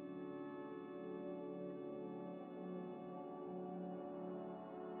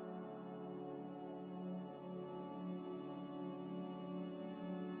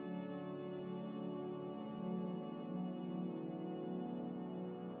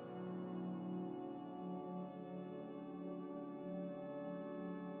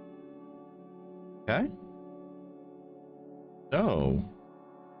 Okay. So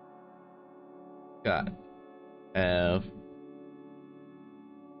got have a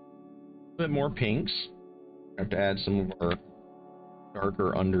bit more pinks. Have to add some of our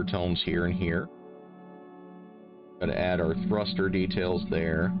darker undertones here and here. Got to add our thruster details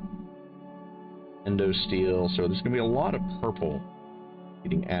there. Endo steel. So there's going to be a lot of purple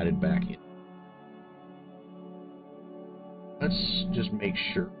getting added back in. Let's just make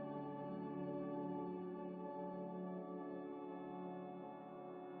sure.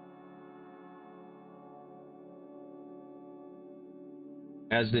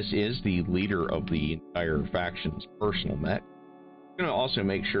 As this is the leader of the entire faction's personal mech, I'm going to also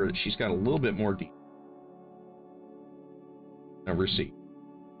make sure that she's got a little bit more detail. Number C.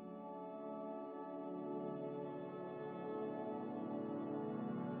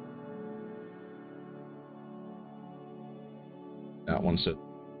 That one said.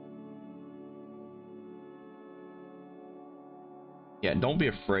 Yeah, don't be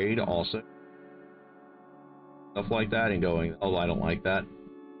afraid also. Stuff like that and going, oh, I don't like that.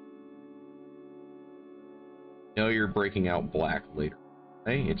 You know you're breaking out black later.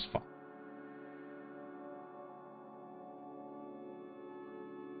 Hey, it's fine.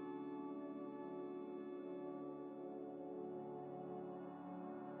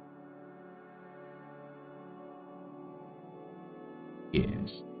 Yes.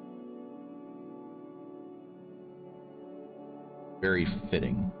 Very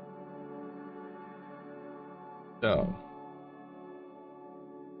fitting. So.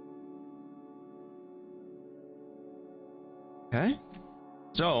 Okay.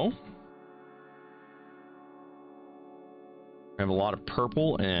 So. I have a lot of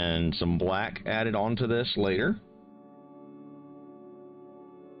purple and some black added onto this later.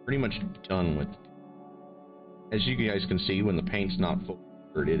 Pretty much done with. As you guys can see, when the paint's not full,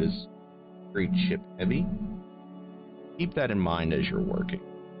 it is very chip heavy. Keep that in mind as you're working.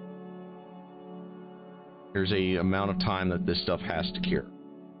 There's a amount of time that this stuff has to cure.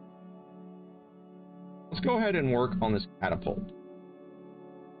 Let's go ahead and work on this catapult.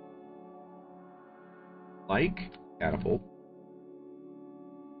 Like catapult,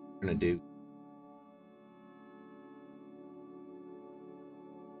 we're going to do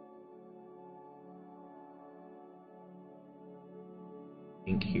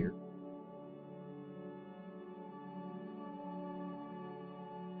ink here.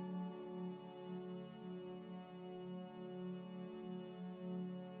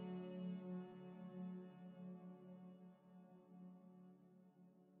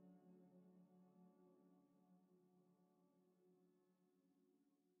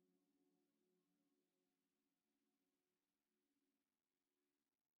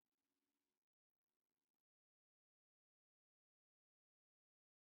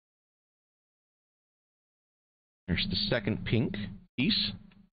 There's the second pink piece.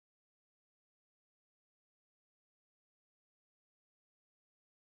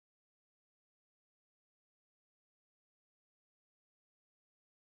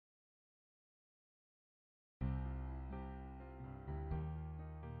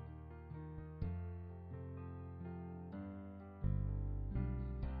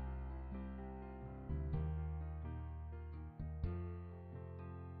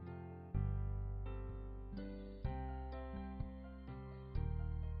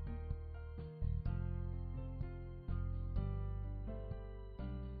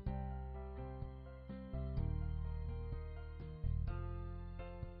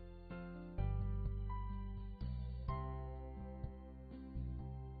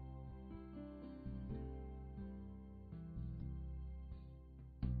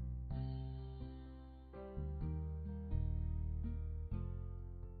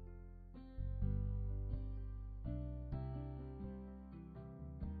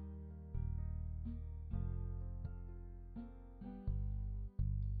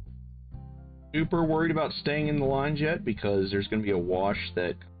 super worried about staying in the lines yet because there's going to be a wash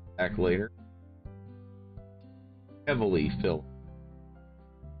that comes back later. Heavily fill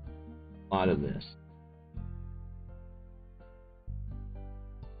a lot of this.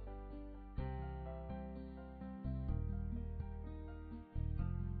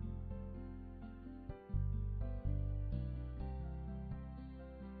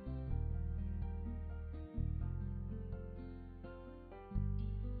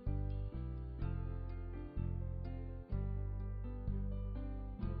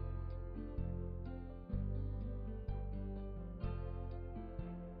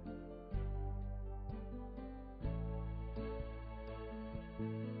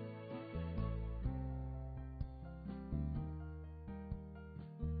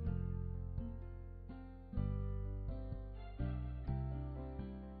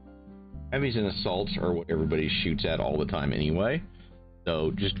 Heavies and assaults are what everybody shoots at all the time anyway.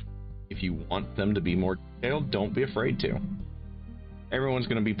 So just, if you want them to be more detailed, don't be afraid to. Everyone's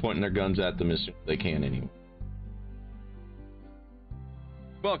going to be pointing their guns at them as soon as they can anyway.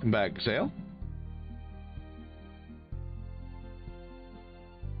 Welcome back, Sale.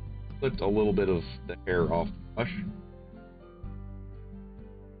 Flipped a little bit of the hair off the brush.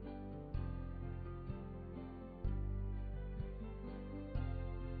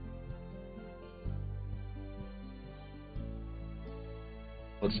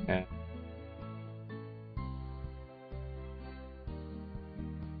 Let's add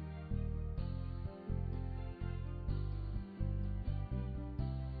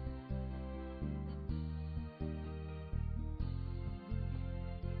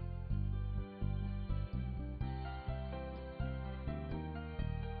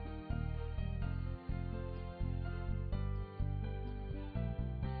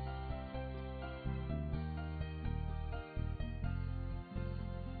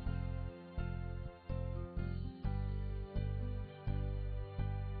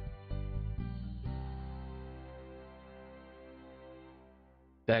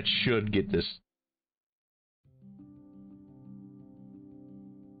that should get this.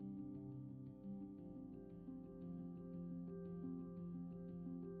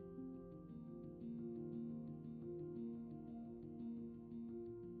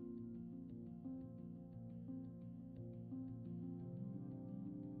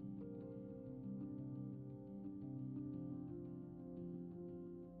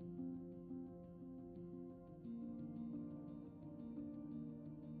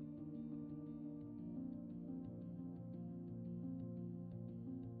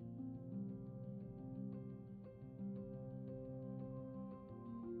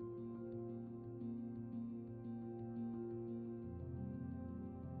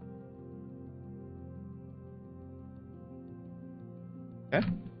 Okay.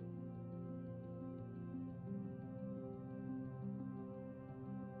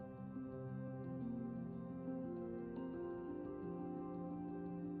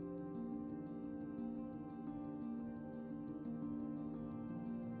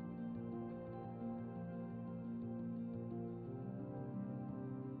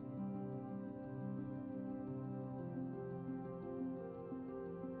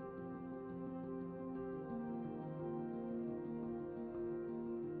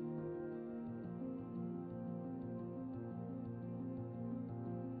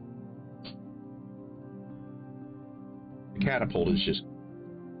 The catapult is just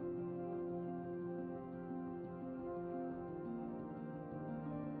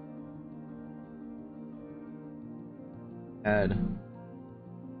add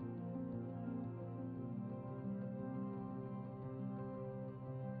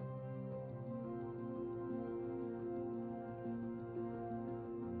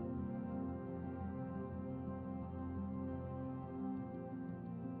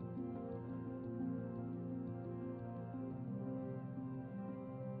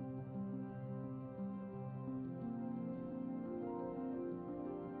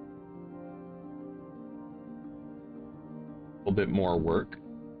a little bit more work.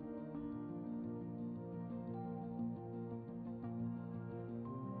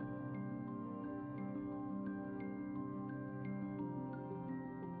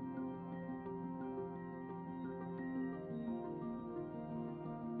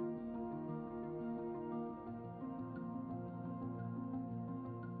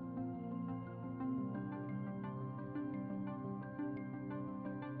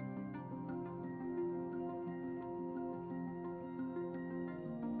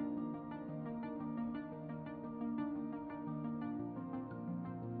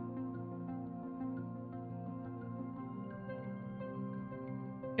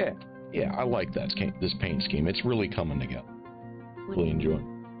 Okay, Yeah, I like this paint scheme. It's really coming together. Really enjoying it.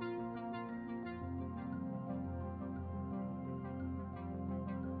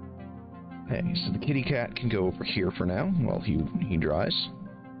 Okay, so the kitty cat can go over here for now while he dries.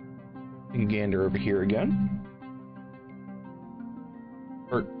 You can gander over here again.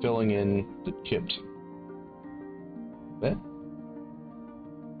 Start filling in the chipped bit.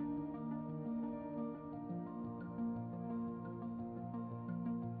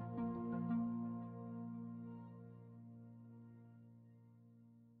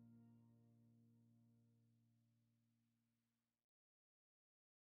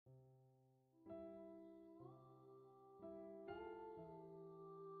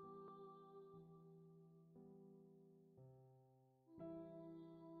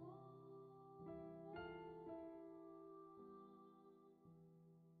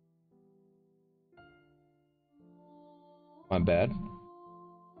 My bad.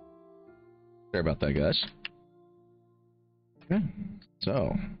 Sorry about that, guys. Okay,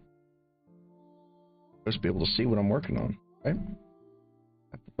 so just be able to see what I'm working on, right?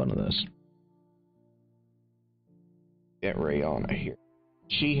 Have the fun of this. Get Rayana here.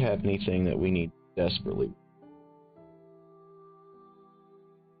 She have anything that we need desperately?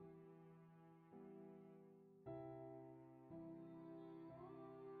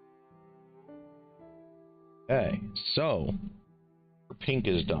 Okay, so her pink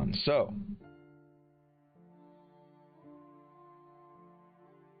is done. So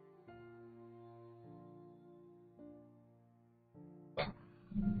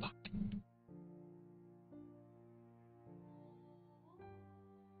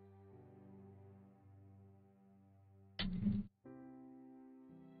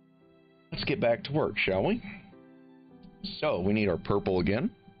let's get back to work, shall we? So we need our purple again.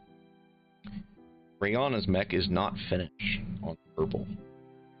 Rayana's mech is not finished on purple.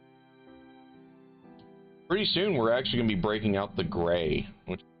 Pretty soon we're actually going to be breaking out the gray.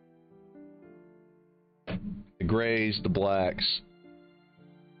 The grays, the blacks.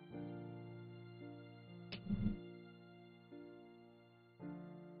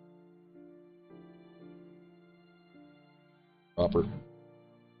 Proper.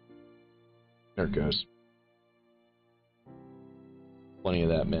 There it goes. Plenty of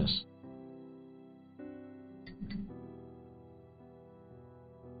that miss.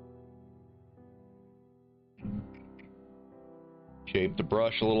 Shape the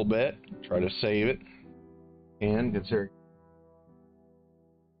brush a little bit. Try to save it. And consider.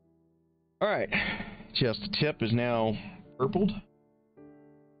 Alright. Just the tip is now purpled.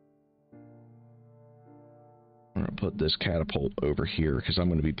 I'm going to put this catapult over here because I'm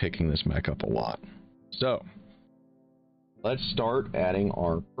going to be picking this mech up a lot. So, let's start adding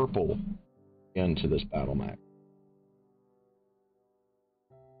our purple into this battle mech.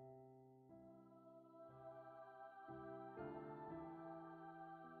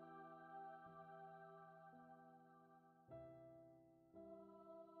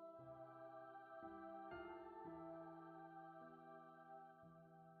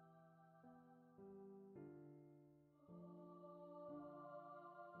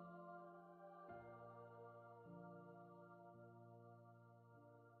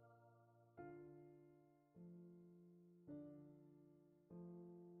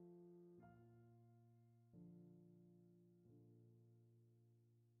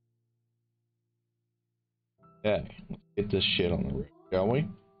 Okay, let's get this shit on the road, shall we?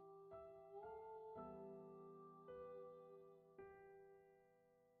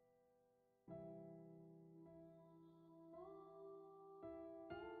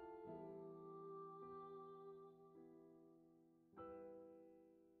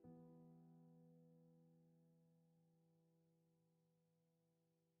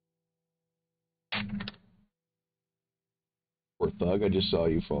 Poor thug, I just saw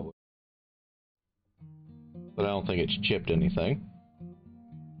you fall. But I don't think it's chipped anything.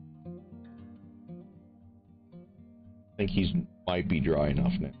 I think he's might be dry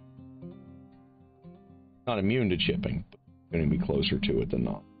enough now. Not immune to chipping, but going to be closer to it than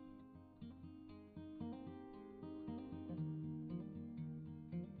not.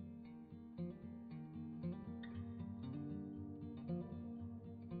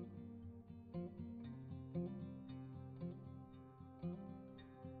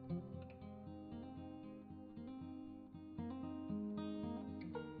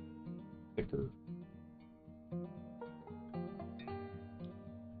 Thicker.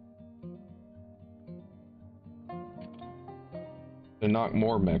 To knock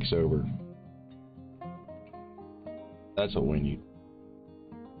more mechs over. That's what we need.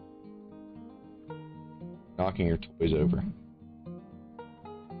 Knocking your toys over.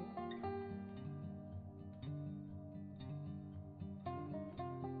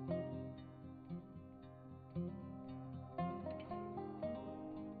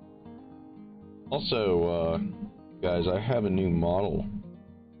 Also, guys, I have a new model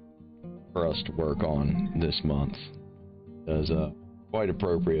for us to work on this month. That's quite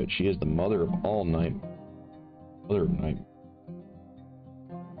appropriate. She is the mother of all night. Mother of night.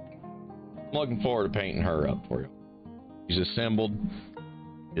 I'm looking forward to painting her up for you. She's assembled.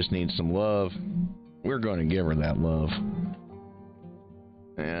 Just needs some love. We're going to give her that love.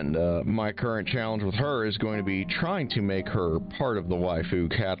 And my current challenge with her is going to be trying to make her part of the waifu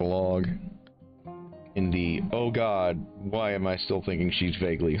catalog in the, oh god, why am I still thinking she's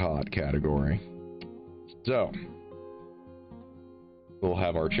vaguely hot category. So, we'll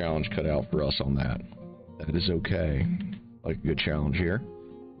have our challenge cut out for us on that. That is okay. Like a good challenge here.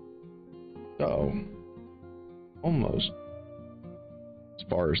 So, almost as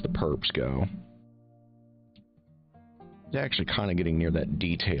far as the perps go. It's actually kind of getting near that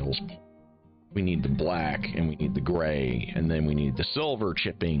details. We need the black, and we need the gray, and then we need the silver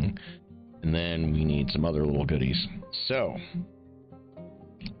chipping, and then we need some other little goodies. So,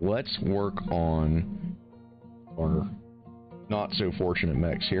 let's work on our not so fortunate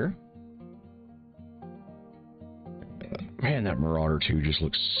mechs here. Man, that Marauder 2 just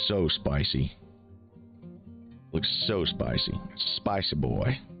looks so spicy. Looks so spicy. Spicy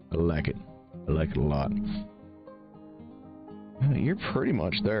boy. I like it. I like it a lot. You're pretty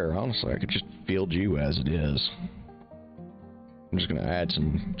much there. Honestly, I could just field you as it is. I'm just going to add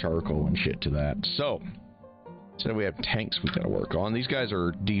some charcoal and shit to that. So we have tanks we got to work on. These guys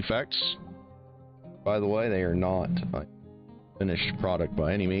are defects. By the way, they are not a finished product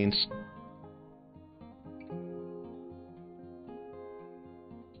by any means.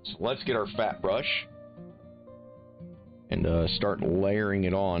 So let's get our fat brush and start layering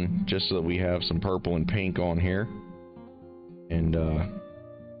it on just so that we have some purple and pink on here. And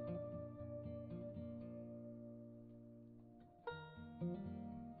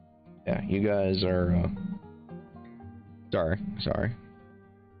yeah, you guys are sorry.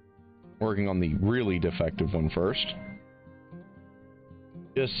 Working on the really defective one first.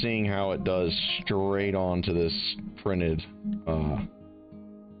 Just seeing how it does straight onto this printed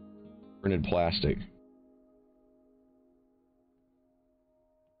plastic.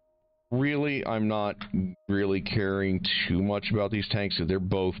 Really, I'm not really caring too much about these tanks because they're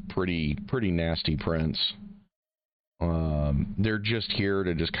both pretty nasty prints. They're just here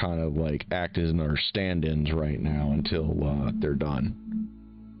to just kind of like act as our stand-ins right now until they're done.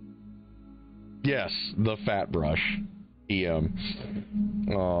 Yes, the fat brush.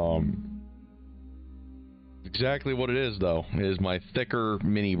 Exactly what it is, though. It is my thicker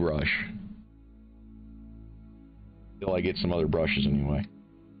mini brush. Till I get some other brushes anyway.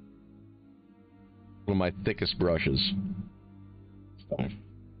 One of my thickest brushes. So.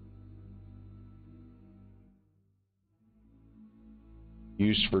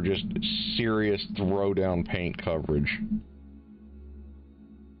 Used for just serious throwdown paint coverage.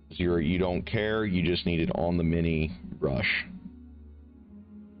 You don't care, you just need it on the mini brush.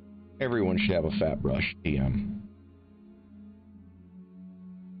 Everyone should have a fat brush, TM.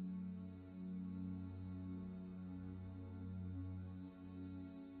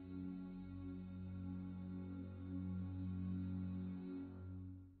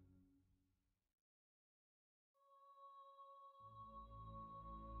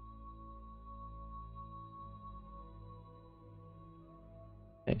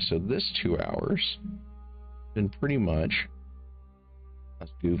 Okay, so this 2 hours been pretty much us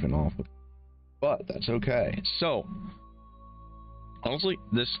goofing off with, but that's okay. So honestly,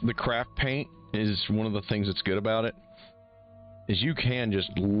 the craft paint is one of the things that's good about it, is you can just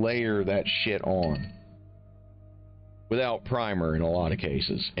layer that shit on without primer in a lot of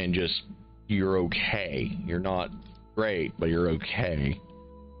cases, and just you're okay. You're not great, but you're okay.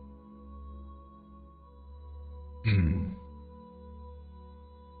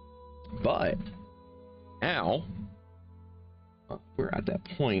 But now we're at that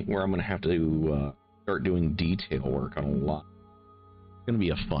point where I'm going to have to start doing detail work on a lot. It's going to be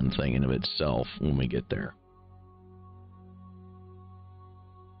a fun thing in of itself when we get there.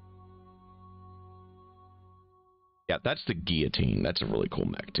 Yeah, that's the guillotine. That's a really cool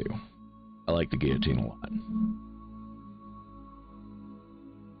mech too. I like the guillotine a lot.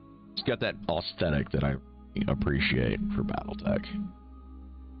 It's got that aesthetic that I appreciate for Battletech.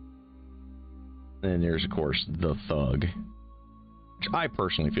 And then there's, of course, the Thug, which I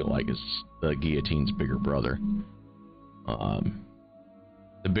personally feel like is the guillotine's bigger brother.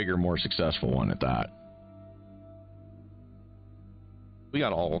 The bigger, more successful one at that. We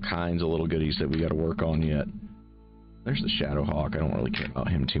got all kinds of little goodies that we got to work on yet. There's the Shadowhawk. I don't really care about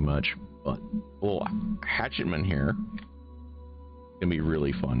him too much, but little Hatchetman here. gonna be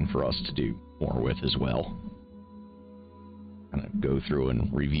really fun for us to do more with as well. Kind of go through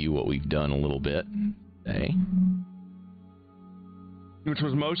and review what we've done a little bit today, which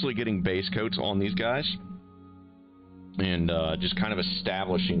was mostly getting base coats on these guys and just kind of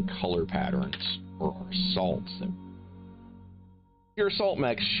establishing color patterns for our assaults. Your assault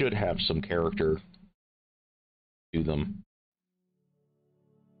mechs should have some character to them.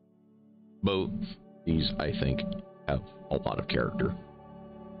 Both these, I think, have a lot of character.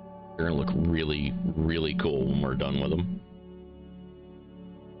 They're gonna look really, really cool when we're done with them.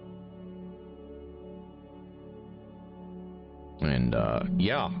 And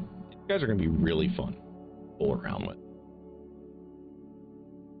yeah, you guys are gonna be really fun to pull around with.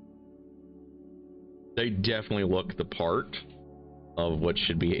 They definitely look the part of what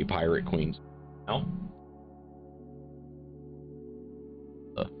should be a pirate queen now.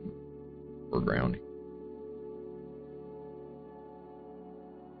 Foreground.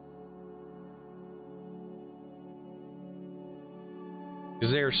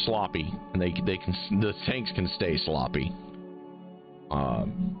 Because they're sloppy, and the tanks can stay sloppy.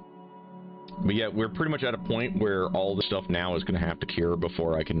 But yeah, we're pretty much at a point where all the stuff now is going to have to cure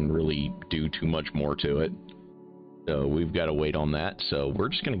before I can really do too much more to it. So we've got to wait on that. So we're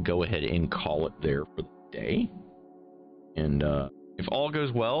just going to go ahead and call it there for the day. And if all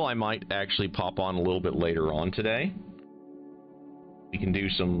goes well, I might actually pop on a little bit later on today. We can do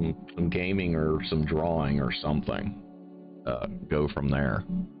some gaming or some drawing or something. Go from there.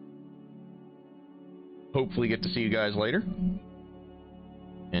 Hopefully get to see you guys later.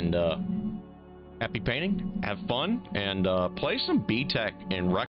 And happy painting, have fun, and play some B-Tech and